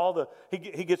and gets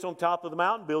he gets on top of the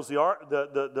mountain, builds the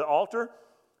altar,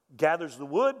 gathers the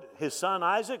wood. His son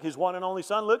Isaac, his one and only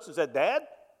son, looks and said, Dad,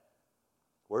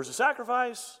 where's the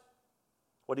sacrifice?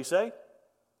 What did he say?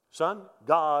 Son,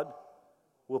 God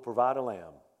will provide a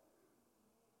lamb.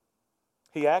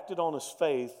 He acted on his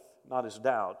faith, not his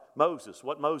doubt.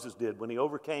 What Moses did when he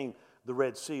overcame the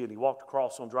Red Sea and he walked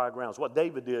across on dry grounds. What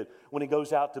David did when he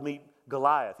goes out to meet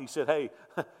Goliath. He said, hey,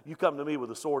 you come to me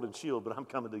with a sword and shield, but I'm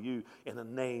coming to you in the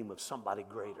name of somebody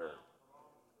greater.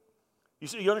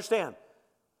 You understand?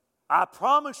 I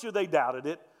promise you they doubted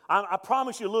it. I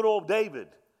promise you little old David,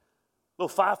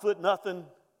 little 5'0"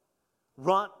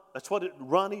 runt,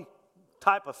 runny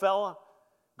type of fella,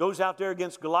 goes out there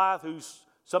against Goliath, who's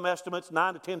some estimates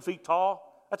 9 to 10 feet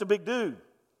tall. That's a big dude.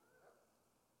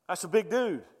 That's a big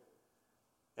dude.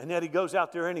 And yet he goes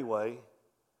out there anyway,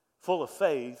 full of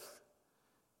faith,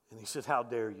 and he says, how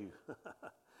dare you?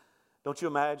 Don't you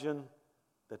imagine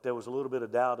that there was a little bit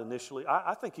of doubt initially?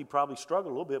 I think he probably struggled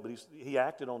a little bit, but he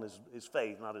acted on his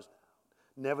faith, not his doubt.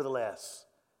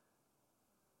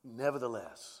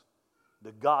 Nevertheless,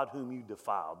 the God whom you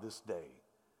defiled this day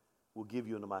will give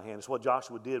you into my hand. It's what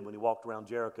Joshua did when he walked around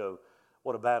Jericho.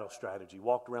 What a battle strategy.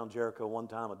 Walked around Jericho one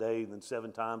time a day and then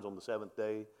 7 times on the 7th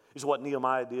day. It's what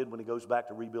Nehemiah did when he goes back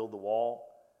to rebuild the wall.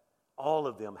 All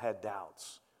of them had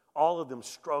doubts. All of them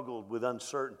struggled with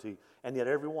uncertainty, and yet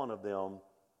every one of them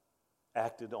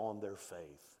acted on their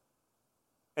faith.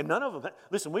 And none of them,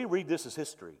 listen, we read this as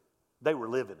history. They were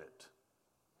living it.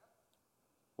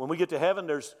 When we get to heaven,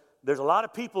 there's a lot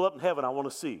of people up in heaven I want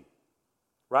to see,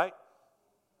 right?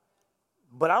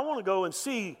 But I want to go and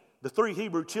see the 3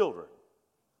 Hebrew children,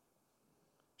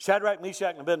 Shadrach,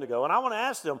 Meshach, and Abednego. And I want to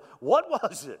ask them, what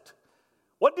was it?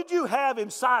 What did you have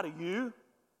inside of you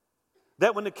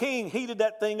that when the king heated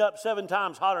that thing up 7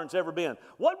 times hotter than it's ever been?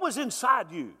 What was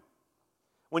inside you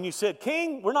when you said,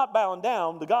 King, we're not bowing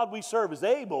down. The God we serve is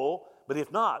able, but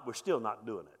if not, we're still not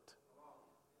doing it.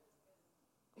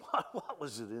 What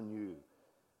was it in you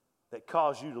that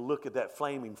caused you to look at that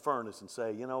flaming furnace and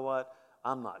say, you know what?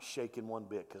 I'm not shaking one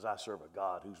bit because I serve a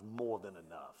God who's more than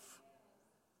enough.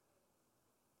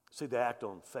 See, they act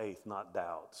on faith, not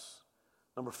doubts.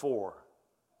 Number 4,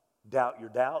 doubt your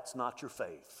doubts, not your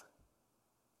faith.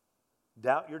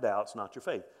 Doubt your doubts, not your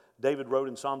faith. David wrote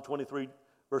in Psalm 23,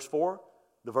 verse 4,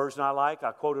 the version I like,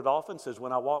 I quote it often, says,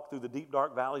 when I walk through the deep,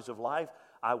 dark valleys of life,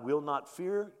 I will not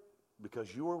fear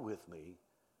because you are with me.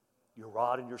 Your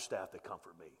rod and your staff, they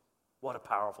comfort me. What a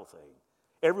powerful thing.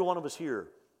 Every one of us here,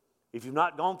 if you've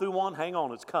not gone through one, hang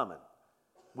on, it's coming.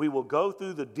 We will go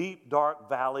through the deep, dark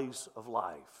valleys of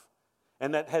life.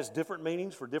 And that has different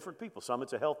meanings for different people. Some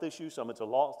it's a health issue, some it's a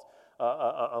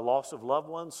loss of loved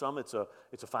ones, some it's a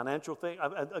financial thing.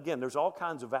 Again, there's all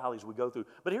kinds of valleys we go through.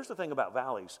 But here's the thing about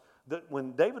valleys. That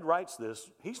when David writes this,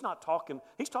 he's talking,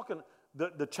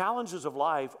 the challenges of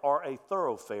life are a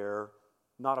thoroughfare,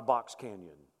 not a box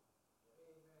canyon.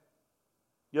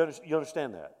 You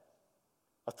understand that?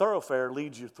 A thoroughfare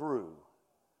leads you through.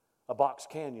 A box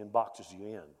canyon boxes you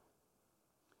in.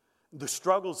 The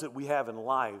struggles that we have in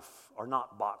life are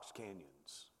not box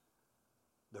canyons.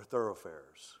 They're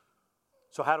thoroughfares.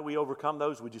 So how do we overcome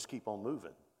those? We just keep on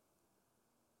moving.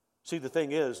 See, the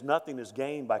thing is, nothing is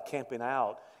gained by camping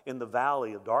out in the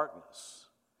valley of darkness.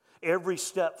 Every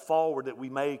step forward that we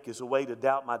make is a way to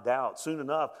doubt my doubt. Soon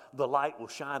enough, the light will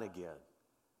shine again.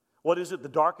 What is it? The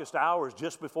darkest hour is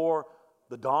just before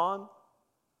the dawn.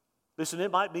 Listen, it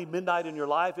might be midnight in your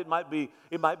life. It might be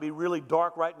really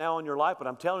dark right now in your life, but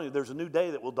I'm telling you, there's a new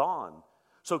day that will dawn.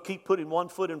 So keep putting one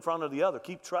foot in front of the other.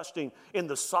 Keep trusting in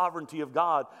the sovereignty of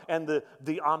God and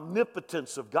the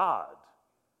omnipotence of God.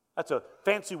 That's a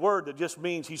fancy word that just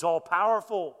means He's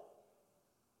all-powerful.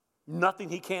 Nothing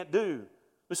He can't do.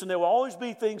 Listen, there will always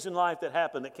be things in life that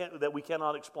happen that we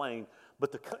cannot explain,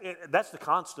 but that's the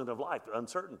constant of life,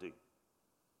 uncertainty.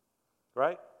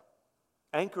 Right?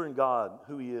 Anchor in God,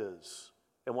 who He is,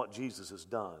 and what Jesus has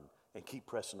done, and keep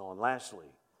pressing on. Lastly,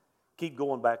 keep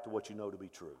going back to what you know to be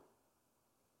true.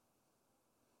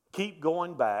 Keep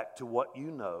going back to what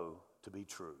you know to be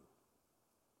true.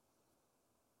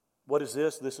 What is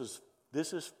this? This is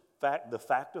the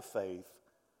fact of faith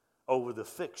over the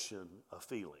fiction of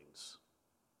feelings.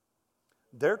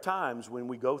 There are times when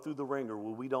we go through the ringer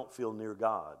where we don't feel near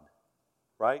God,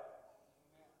 right?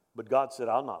 But God said,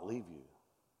 I'll not leave you.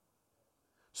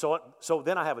 So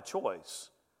then I have a choice.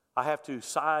 I have to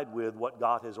side with what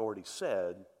God has already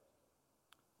said,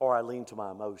 or I lean to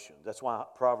my emotions. That's why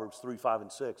Proverbs 3, 5,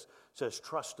 and 6 says,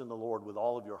 trust in the Lord with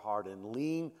all of your heart and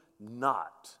lean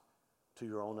not to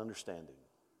your own understanding,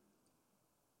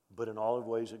 but in all of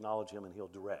ways acknowledge Him and He'll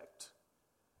direct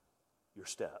your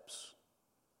steps.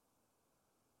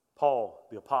 Paul,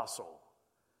 the apostle,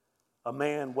 a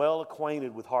man well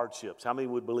acquainted with hardships. How many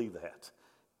would believe that?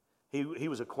 He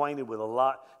was acquainted with a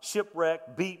lot.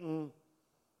 Shipwrecked, beaten,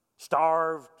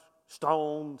 starved,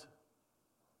 stoned.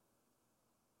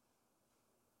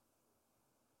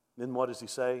 Then what does he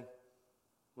say?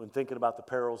 When thinking about the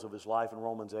perils of his life in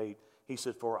Romans 8, he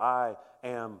said, for I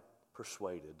am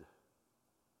persuaded.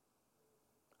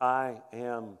 I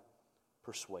am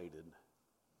persuaded.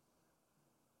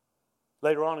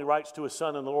 Later on, he writes to his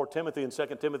son in the Lord, Timothy, in 2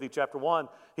 Timothy chapter 1.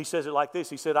 He says it like this.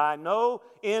 He said, I know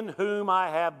in whom I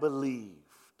have believed.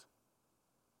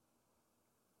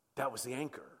 That was the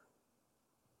anchor.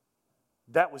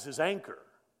 That was his anchor.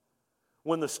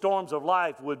 When the storms of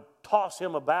life would toss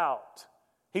him about,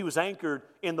 he was anchored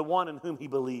in the one in whom he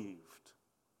believed.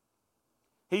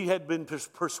 He had been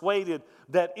persuaded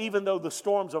that even though the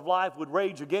storms of life would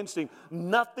rage against him,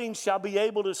 nothing shall be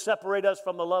able to separate us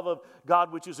from the love of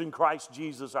God which is in Christ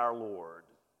Jesus our Lord.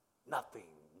 Nothing.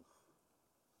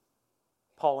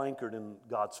 Paul anchored in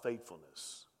God's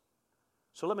faithfulness.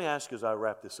 So let me ask you as I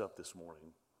wrap this up this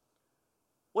morning,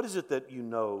 what is it that you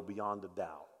know beyond a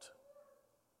doubt?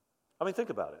 I mean, think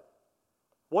about it.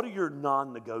 What are your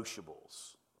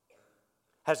non-negotiables?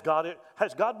 Has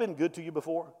God been good to you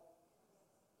before?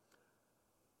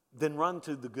 Then run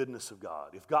to the goodness of God.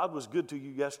 If God was good to you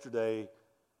yesterday,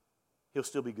 He'll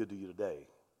still be good to you today.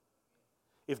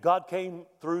 If God came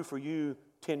through for you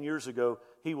 10 years ago,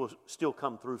 He will still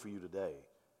come through for you today.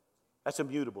 That's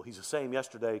immutable. He's the same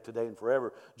yesterday, today, and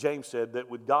forever. James said that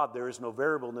with God there is no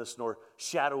variableness nor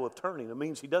shadow of turning. It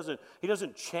means He doesn't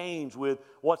change with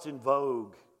what's in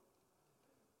vogue.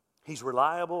 He's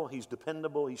reliable, He's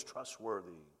dependable, He's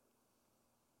trustworthy.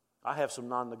 I have some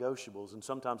non-negotiables, and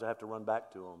sometimes I have to run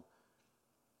back to them.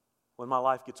 When my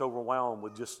life gets overwhelmed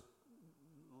with just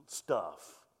stuff,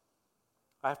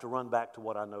 I have to run back to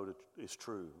what I know is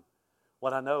true.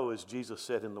 What I know is Jesus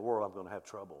said, in the world I'm going to have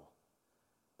trouble,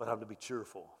 but I'm to be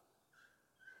cheerful.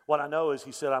 What I know is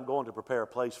He said, I'm going to prepare a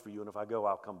place for you, and if I go,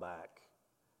 I'll come back.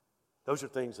 Those are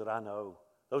things that I know.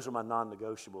 Those are my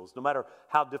non-negotiables. No matter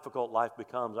how difficult life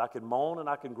becomes, I can moan and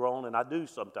I can groan, and I do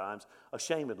sometimes.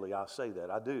 Ashamedly, I'll say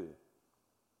that. I do.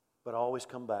 But I always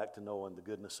come back to knowing the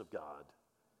goodness of God.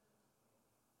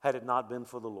 Had it not been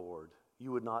for the Lord,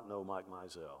 you would not know Mike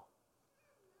Mizell.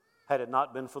 Had it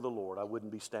not been for the Lord, I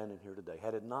wouldn't be standing here today.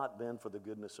 Had it not been for the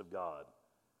goodness of God,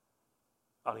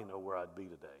 I don't even know where I'd be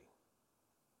today.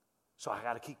 So I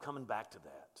got to keep coming back to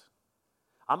that.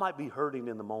 I might be hurting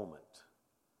in the moment,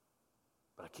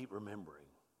 but I keep remembering,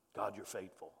 God, you're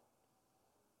faithful.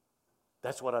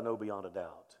 That's what I know beyond a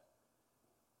doubt.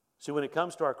 See, when it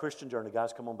comes to our Christian journey,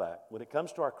 guys, come on back. When it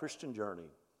comes to our Christian journey,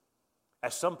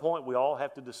 at some point we all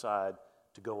have to decide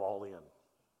to go all in.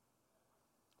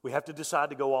 We have to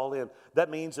decide to go all in. That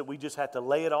means that we just have to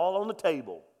lay it all on the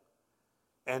table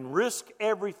and risk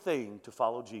everything to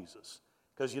follow Jesus.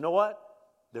 Because you know what?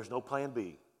 There's no plan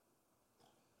B.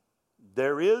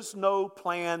 There is no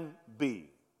plan B.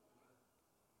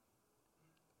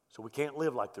 So we can't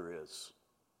live like there is.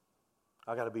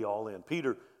 I got to be all in.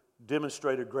 Peter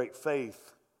demonstrated great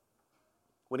faith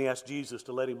when he asked Jesus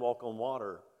to let him walk on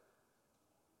water.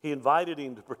 He invited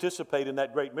him to participate in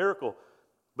that great miracle,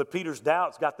 but Peter's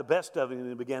doubts got the best of him and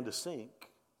he began to sink.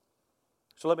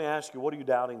 So let me ask you, what are you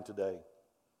doubting today?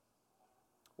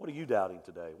 What are you doubting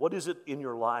today? What is it in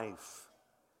your life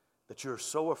that you're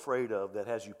so afraid of that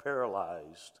has you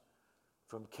paralyzed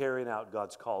from carrying out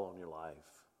God's call on your life?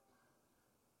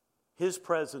 His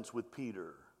presence with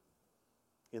Peter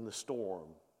in the storm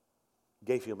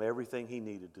gave him everything he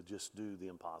needed to just do the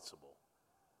impossible.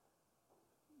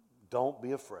 Don't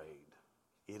be afraid.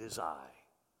 It is I.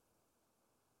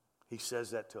 He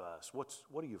says that to us.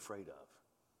 What are you afraid of?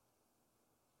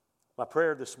 My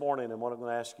prayer this morning and what I'm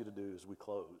going to ask you to do as we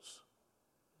close.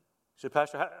 You say,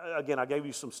 Pastor, again, I gave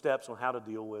you some steps on how to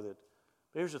deal with it.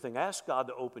 But here's the thing. Ask God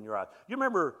to open your eyes. You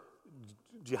remember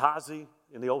Gehazi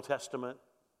in the Old Testament?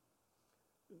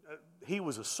 He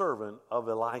was a servant of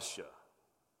Elisha.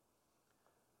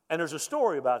 And there's a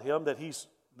story about him that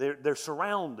they're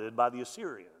surrounded by the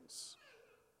Assyrians.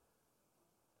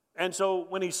 And so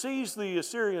when he sees the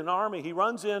Assyrian army, he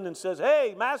runs in and says,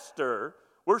 hey, master,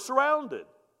 we're surrounded.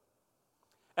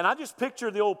 And I just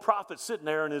picture the old prophet sitting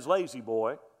there in his lazy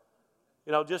boy,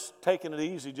 just taking it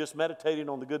easy, just meditating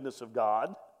on the goodness of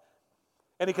God.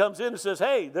 And he comes in and says,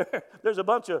 hey, there's a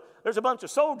bunch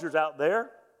of soldiers out there.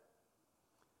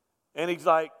 And he's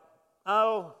like,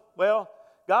 oh, well,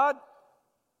 God,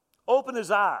 open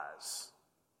his eyes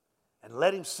and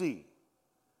let him see.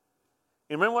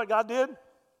 You remember what God did?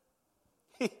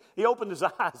 He opened his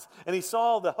eyes and he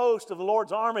saw the host of the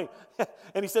Lord's army.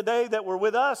 And he said, they that were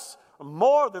with us are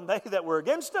more than they that were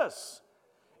against us.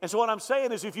 And so what I'm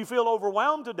saying is, if you feel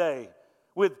overwhelmed today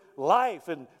with life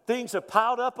and things have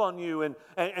piled up on you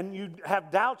and you have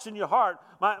doubts in your heart,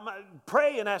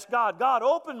 pray and ask God, God,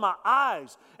 open my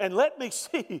eyes and let me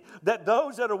see that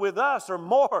those that are with us are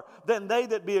more than they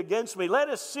that be against me. Let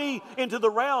us see into the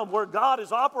realm where God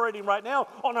is operating right now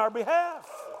on our behalf.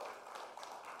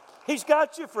 He's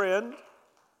got you, friend.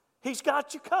 He's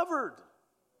got you covered.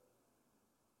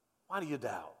 Why do you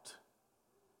doubt?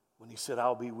 When He said,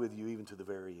 I'll be with you even to the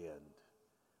very end.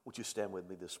 Would you stand with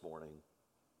me this morning?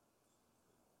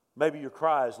 Maybe your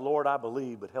cry is, Lord, I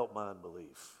believe, but help my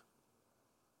unbelief.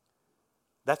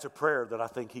 That's a prayer that I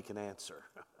think He can answer.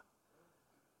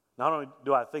 Not only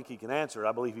do I think He can answer it,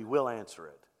 I believe He will answer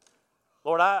it.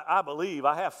 Lord, I believe,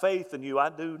 I have faith in you, I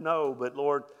do know, but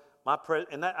Lord,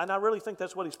 and I really think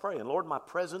that's what he's praying. Lord, my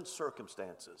present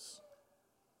circumstances,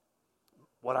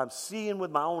 what I'm seeing with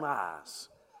my own eyes,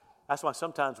 that's why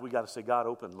sometimes we got to say, God,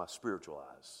 open my spiritual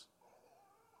eyes.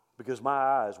 Because my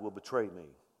eyes will betray me.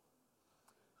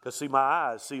 Because see, my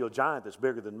eyes see a giant that's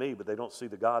bigger than me, but they don't see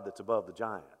the God that's above the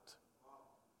giant.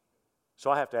 So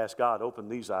I have to ask God, open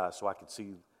these eyes so I can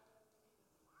see.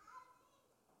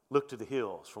 Look to the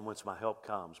hills from whence my help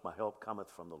comes. My help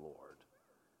cometh from the Lord,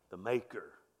 the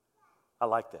maker. I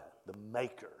like that. The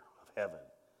maker of heaven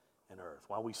and earth.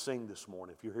 While we sing this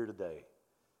morning, if you're here today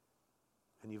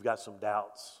and you've got some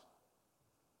doubts,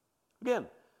 Again,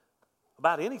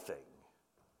 about anything.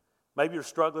 Maybe you're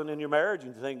struggling in your marriage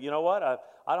and you think, you know what,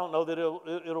 I don't know that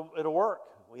it'll work.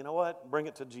 Well, you know what? Bring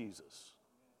it to Jesus.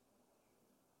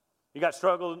 You got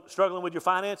struggling with your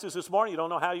finances this morning. You don't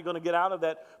know how you're going to get out of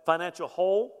that financial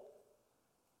hole.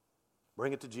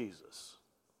 Bring it to Jesus.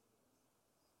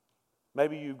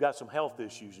 Maybe you've got some health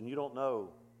issues and you don't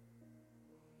know.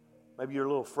 Maybe you're a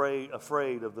little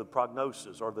afraid of the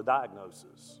prognosis or the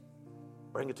diagnosis.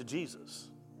 Bring it to Jesus.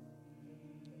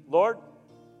 Lord,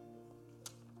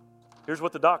 here's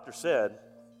what the doctor said.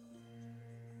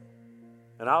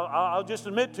 And I'll just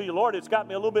admit to you, Lord, it's got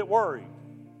me a little bit worried.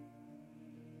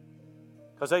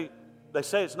 Because they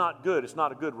say it's not good. It's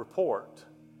not a good report.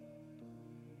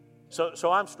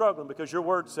 So I'm struggling because your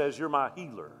word says you're my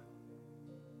healer.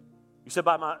 You said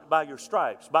by your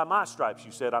stripes, by my stripes,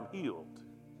 you said I'm healed.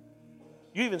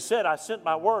 You even said I sent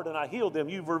my word and I healed them.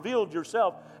 You've revealed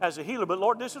yourself as a healer. But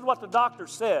Lord, this is what the doctor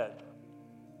said.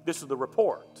 This is the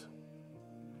report.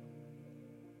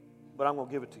 But I'm going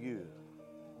to give it to you.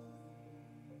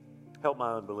 Help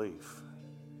my unbelief.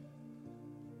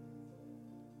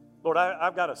 Lord,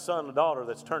 I've got a son and a daughter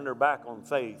that's turned their back on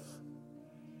faith.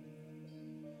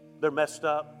 They're messed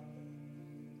up.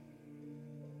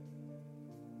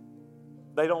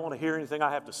 They don't want to hear anything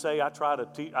I have to say. I try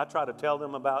to tell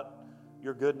them about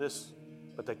your goodness,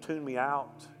 but they tune me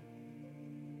out.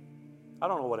 I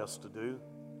don't know what else to do.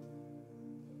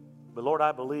 But Lord,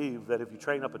 I believe that if you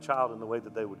train up a child in the way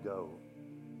that they would go,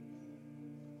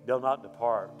 they'll not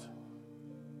depart.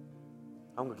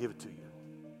 I'm going to give it to you.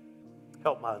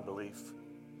 Help my unbelief.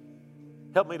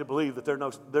 Help me to believe that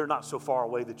they're not so far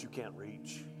away that you can't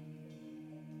reach.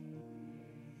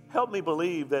 Help me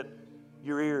believe that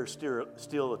your ear is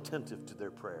still attentive to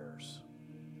their prayers.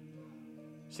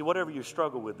 See, whatever you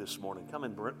struggle with this morning, come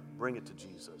and bring it to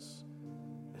Jesus.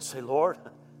 And say, Lord,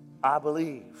 I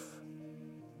believe.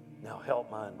 Now help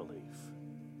my unbelief.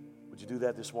 Would you do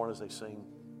that this morning as they sing?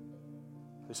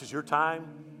 This is your time.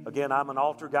 Again, I'm an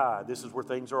altar guy. This is where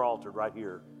things are altered right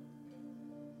here.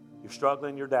 You're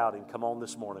struggling, you're doubting. Come on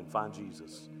this morning, find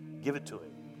Jesus. Give it to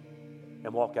him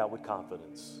and walk out with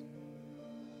confidence.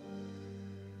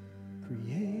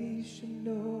 Creation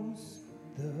knows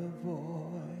the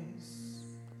voice,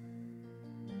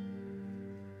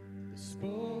 is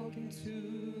spoken to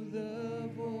the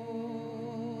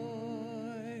void,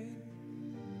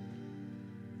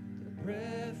 the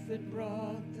breath that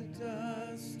brought the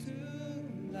dust to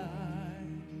life,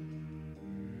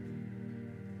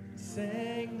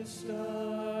 sang the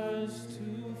stars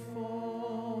to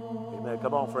fall. Amen.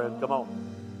 Come on, friend. Come on.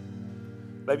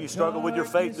 Maybe you struggle with your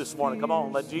faith this morning. Come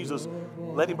on, let Jesus,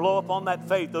 let him blow up on that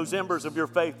faith, those embers of your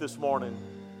faith this morning.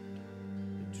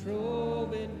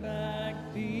 Drove it back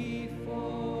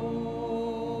before.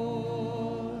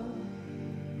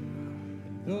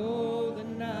 And though the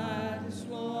night is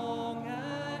long,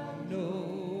 I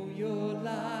know your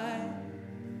light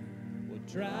will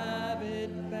drive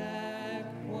it back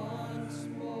once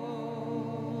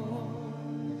more.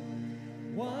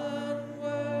 One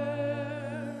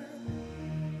word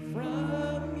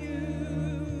from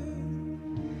you,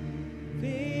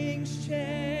 things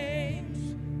change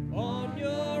on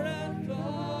your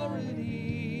authority.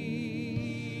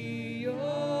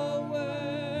 Your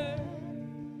word,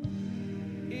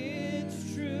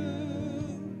 it's true.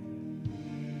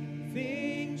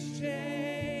 Things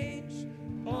change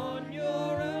on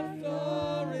your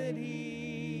authority.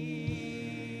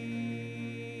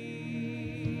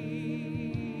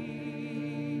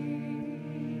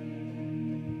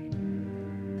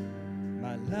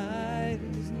 My life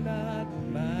is not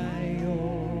my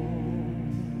own.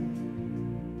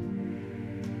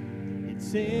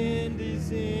 Its end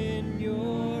is in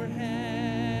your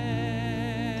hands.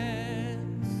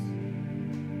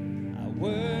 I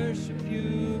worship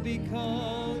you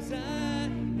because I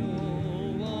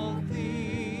know all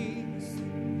things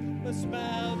must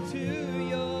bow to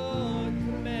your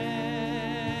command.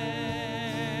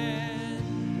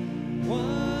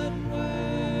 One word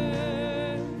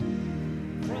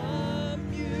from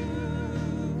you,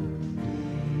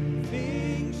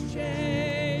 things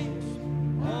change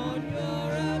on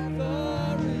your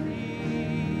authority.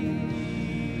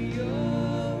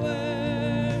 Your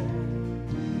word,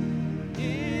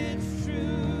 it's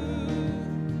true.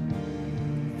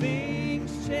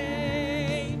 Things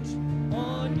change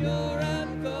on your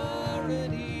authority.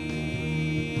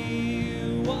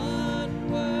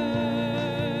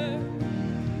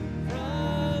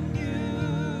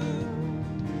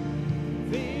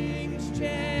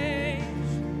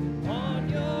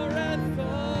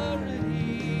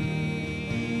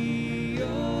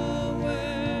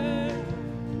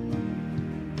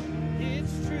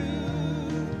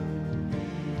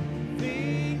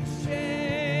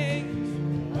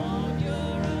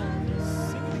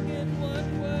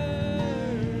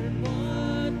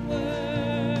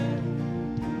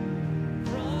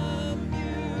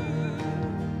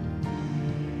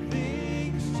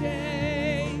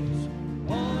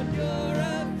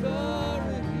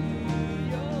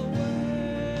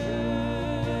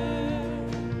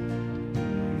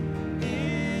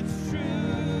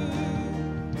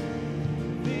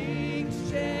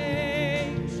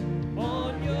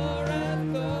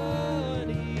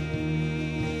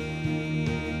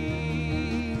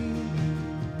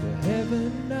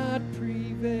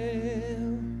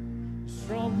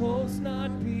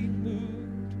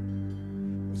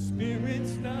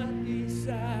 spirits not be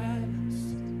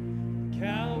silenced,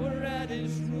 cower at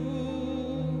his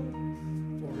rule.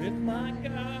 For if my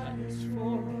God is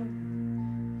for me,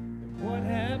 then what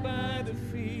have I to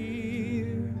fear?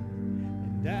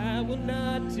 And I will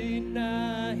not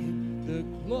deny him the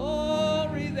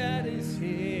glory that is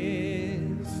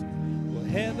his. Will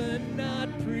heaven not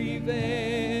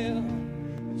prevail,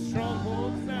 and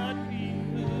strongholds not be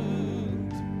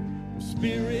moved? Will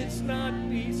spirits not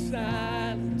be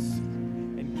silenced,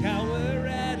 and cower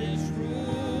at his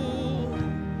rule?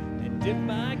 And if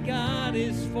my God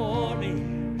is for me,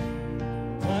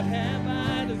 what have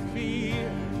I to fear?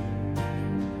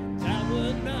 And I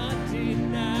will not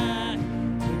deny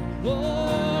the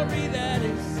glory that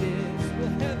is his.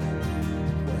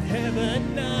 Will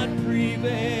heaven not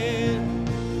prevail?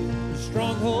 Will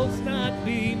strongholds not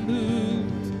be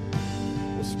moved?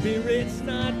 Will spirits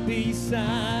not be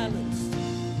silenced,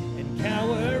 and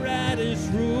cower at his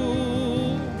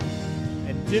rule?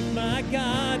 And if my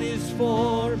God is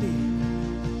for me,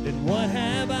 then what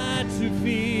have I to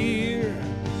fear?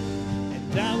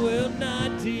 And I will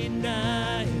not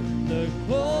deny him the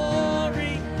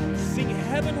glory. Sing,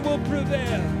 heaven will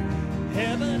prevail.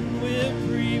 Heaven will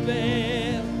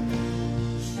prevail.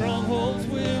 Strongholds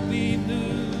will be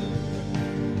moved.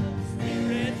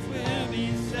 Spirits will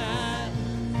be silent.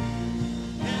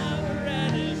 Cower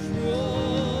at his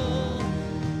rule.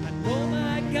 I know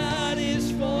my God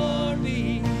is for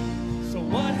me, so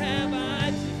what have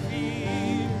I to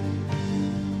fear?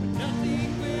 But nothing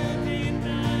will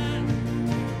deny.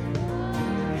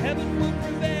 Heaven will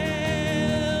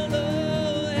prevail.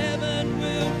 Oh, heaven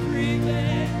will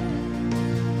prevail.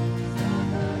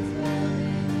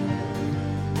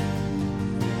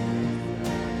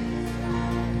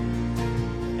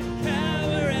 And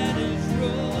cower at his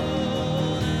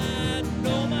rule. I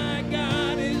know my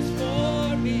God is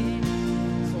for me,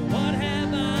 so what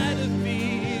have I to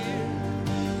fear?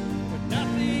 For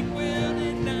nothing will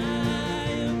deny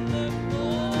him the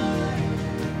glory.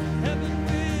 Heaven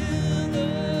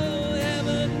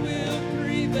will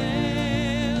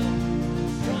prevail.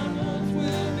 Strongholds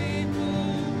will be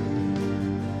moved.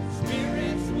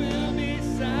 Spirits will be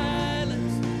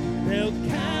silenced. They'll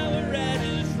cower at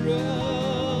his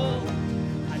rule.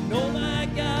 I know my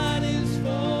God is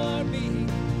for me,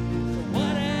 so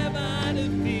what have I to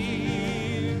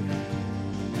fear?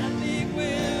 Nothing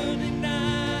will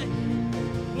deny the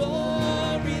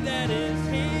glory that is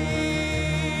his.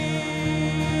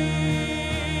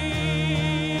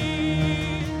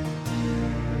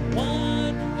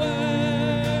 One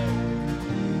word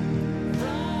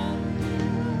from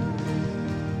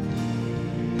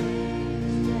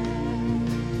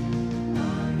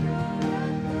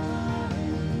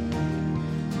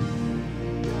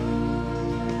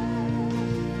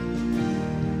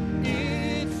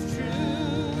it's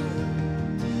true.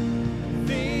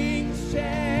 Things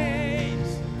change.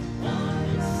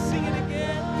 Sing it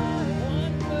again.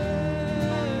 One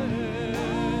word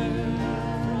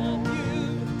from you.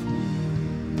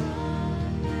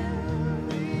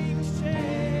 Things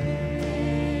change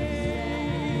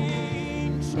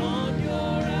on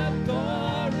your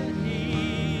authority.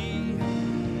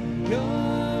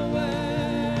 Your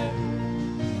word,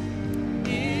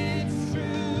 it's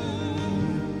true.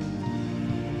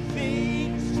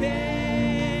 Things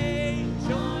change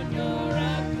on your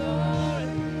authority.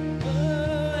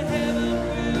 Oh, heaven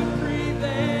will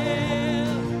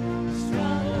prevail.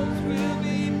 Strongholds will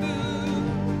be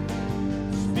moved.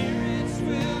 Spirits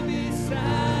will be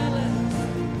silenced,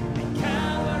 and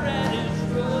cower at his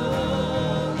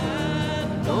rule.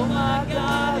 I know my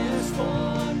God is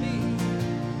for me.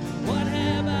 What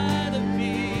have I to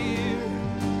fear?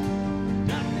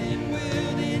 Nothing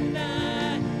will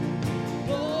deny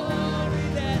glory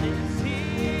that is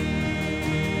his.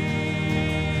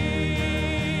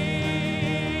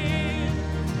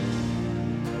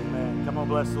 Amen. Come on,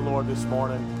 bless the Lord this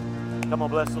morning. Come on,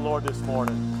 bless the Lord this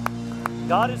morning.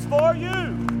 God is for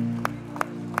you.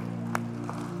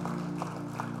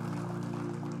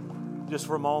 Just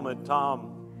for a moment, Tom,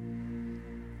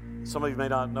 some of you may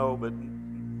not know, but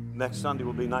next Sunday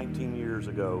will be 19 years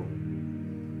ago.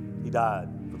 He died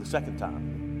for the second time.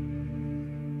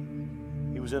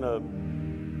 He was in a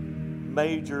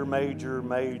major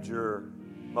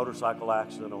motorcycle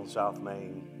accident on South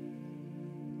Main.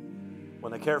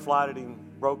 When they care flighted him,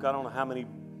 broke I don't know how many,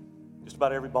 just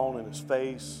about every bone in his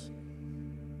face.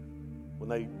 When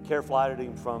they care flighted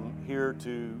him from here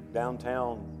to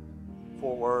downtown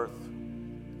Fort Worth,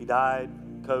 he died,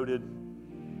 coded,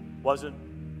 wasn't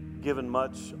given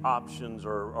much options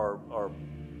or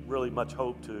really much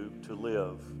hope to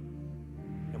live.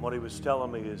 And And what he was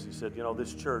telling me is, he said,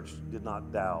 this church did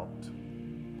not doubt.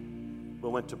 We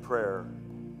went to prayer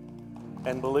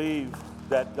and believed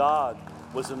that God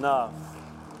was enough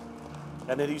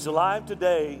and that he's alive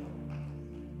today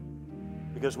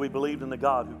because we believed in the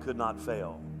God who could not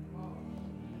fail.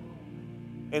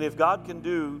 And if God can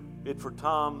do it for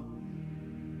Tom,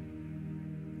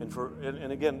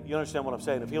 and again, you understand what I'm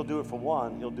saying. If he'll do it for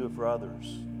one, he'll do it for others.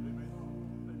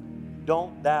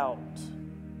 Don't doubt.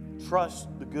 Trust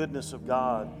the goodness of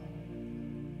God.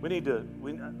 We need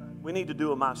to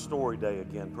do a My Story Day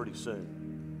again pretty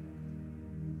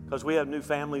soon. Because we have new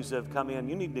families that have come in.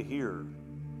 You need to hear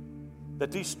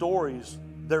that these stories,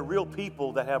 they're real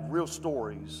people that have real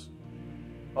stories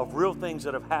of real things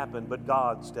that have happened, but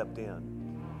God stepped in.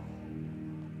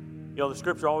 The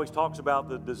scripture always talks about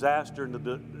the disaster and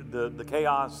the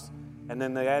chaos, and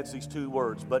then they adds these two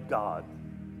words, but God.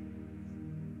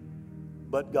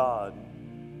 But God.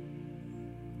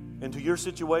 And to your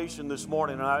situation this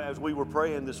morning, and as we were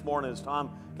praying this morning, as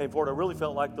Tom came forward, I really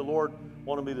felt like the Lord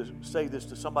wanted me to say this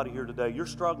to somebody here today. You're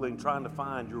struggling trying to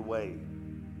find your way.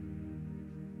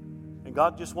 And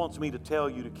God just wants me to tell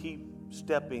you to keep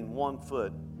stepping one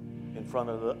foot in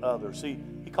front of the other. See,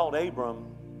 he called Abram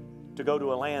to go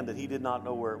to a land that he did not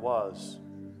know where it was.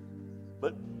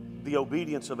 But the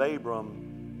obedience of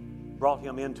Abram brought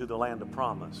him into the land of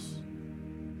promise.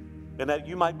 And that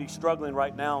you might be struggling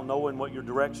right now knowing what your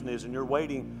direction is, and you're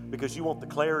waiting because you want the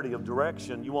clarity of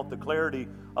direction. You want the clarity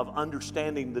of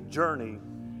understanding the journey.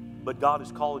 But God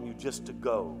is calling you just to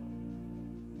go,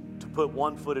 to put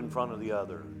one foot in front of the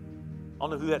other. I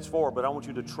don't know who that's for, but I want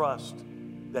you to trust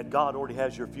that God already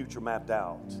has your future mapped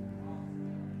out.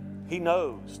 He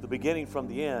knows the beginning from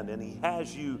the end, and he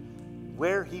has you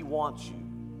where he wants you.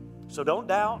 So don't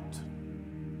doubt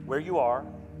where you are.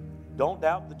 Don't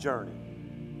doubt the journey.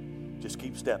 Just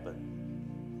keep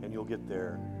stepping, and you'll get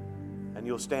there. And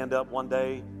you'll stand up one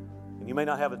day, and you may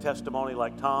not have a testimony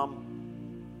like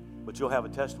Tom, but you'll have a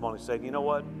testimony saying, you know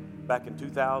what? Back in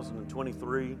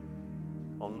 2023,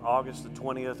 on August the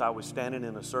 20th, I was standing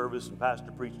in a service, and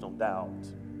Pastor preached on doubt.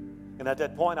 And at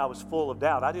that point, I was full of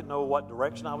doubt. I didn't know what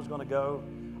direction I was going to go.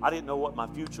 I didn't know what my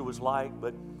future was like,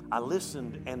 but I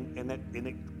listened, and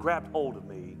it grabbed hold of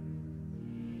me.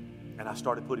 And I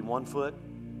started putting one foot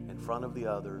in front of the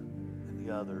other and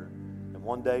the other. And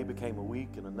one day became a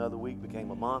week, and another week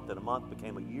became a month, and a month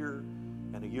became a year,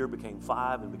 and a year became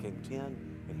 5 and became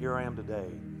 10. And here I am today.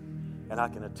 And I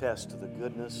can attest to the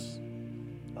goodness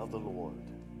of the Lord.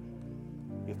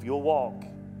 If you'll walk,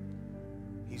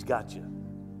 he's got you.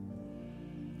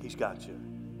 He's got you.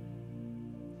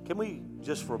 Can we,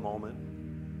 just for a moment,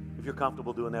 if you're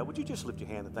comfortable doing that, would you just lift your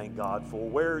hand and thank God for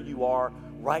where you are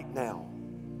right now?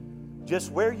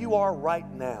 Just where you are right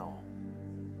now.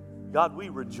 God, we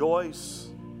rejoice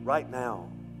right now.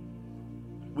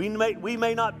 We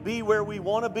may not be where we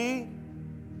want to be,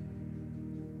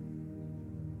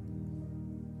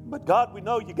 but God, we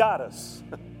know you got us.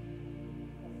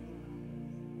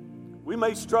 We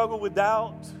may struggle with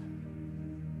doubt,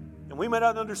 and we may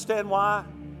not understand why,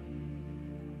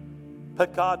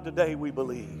 but God, today we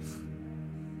believe.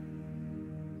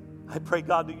 I pray,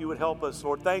 God, that you would help us.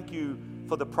 Lord, thank you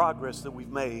for the progress that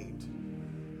we've made.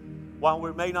 While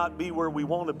we may not be where we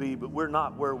want to be, but we're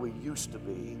not where we used to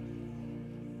be.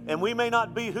 And we may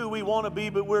not be who we want to be,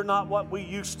 but we're not what we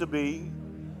used to be,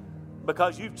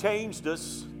 because you've changed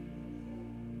us.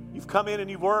 You've come in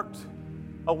and you've worked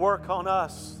a work on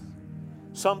us.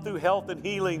 Some through health and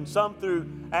healing, some through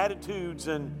attitudes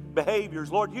and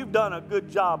behaviors. Lord, you've done a good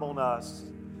job on us,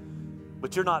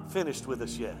 but you're not finished with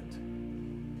us yet.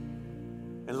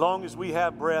 As long as we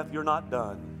have breath, you're not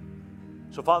done.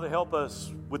 So, Father, help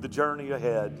us with the journey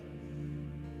ahead.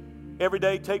 Every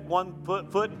day, take one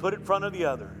foot and put it in front of the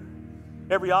other.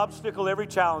 Every obstacle, every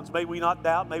challenge, may we not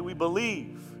doubt, may we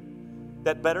believe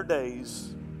that better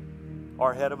days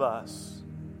are ahead of us.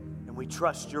 And we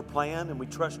trust your plan and we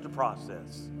trust the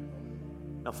process.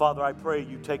 Now, Father, I pray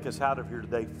you take us out of here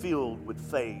today filled with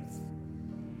faith.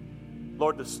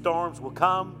 Lord, the storms will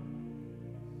come.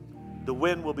 The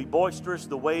wind will be boisterous.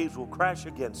 The waves will crash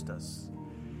against us.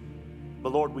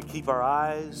 But, Lord, we keep our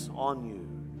eyes on you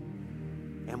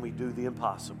and we do the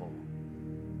impossible.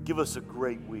 Give us a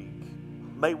great week.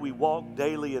 May we walk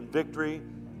daily in victory.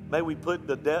 May we put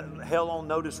the hell on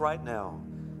notice right now.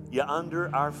 You're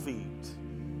under our feet.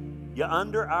 You're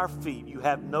under our feet. You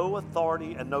have no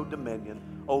authority and no dominion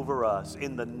over us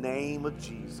in the name of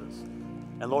Jesus.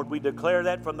 And Lord, we declare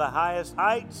that from the highest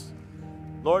heights.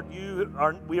 Lord,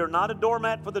 we are not a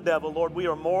doormat for the devil. Lord, we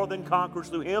are more than conquerors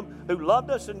through him who loved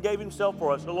us and gave himself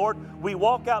for us. So Lord, we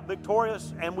walk out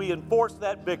victorious and we enforce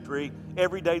that victory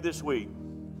every day this week.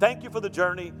 Thank you for the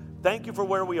journey. Thank you for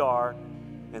where we are.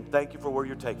 And thank you for where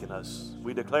you're taking us.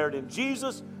 We declare it in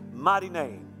Jesus' mighty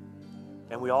name.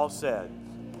 And we all said,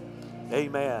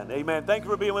 amen. Amen. Thank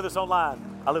you for being with us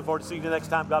online. I look forward to seeing you next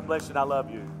time. God bless you and I love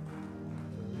you.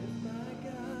 If my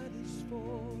God is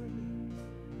for me,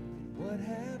 what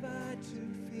have I to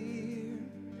fear?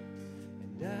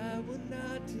 And I will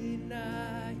not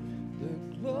deny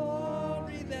the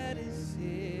glory that is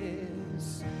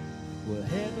His. Will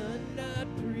heaven not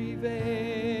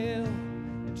prevail,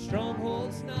 and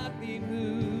strongholds not be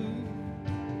moved,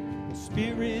 will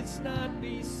spirits not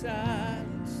be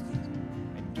silenced,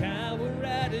 and cower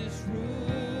at His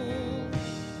rule?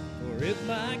 For if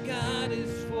my God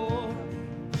is for me,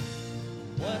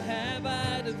 what have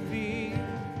I to fear?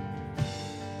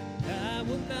 I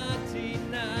will not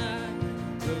deny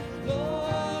the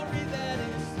glory that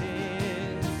is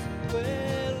His.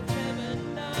 Will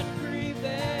heaven not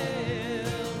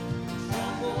prevail?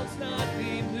 Strongholds not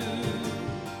be moved.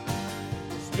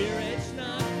 Spirit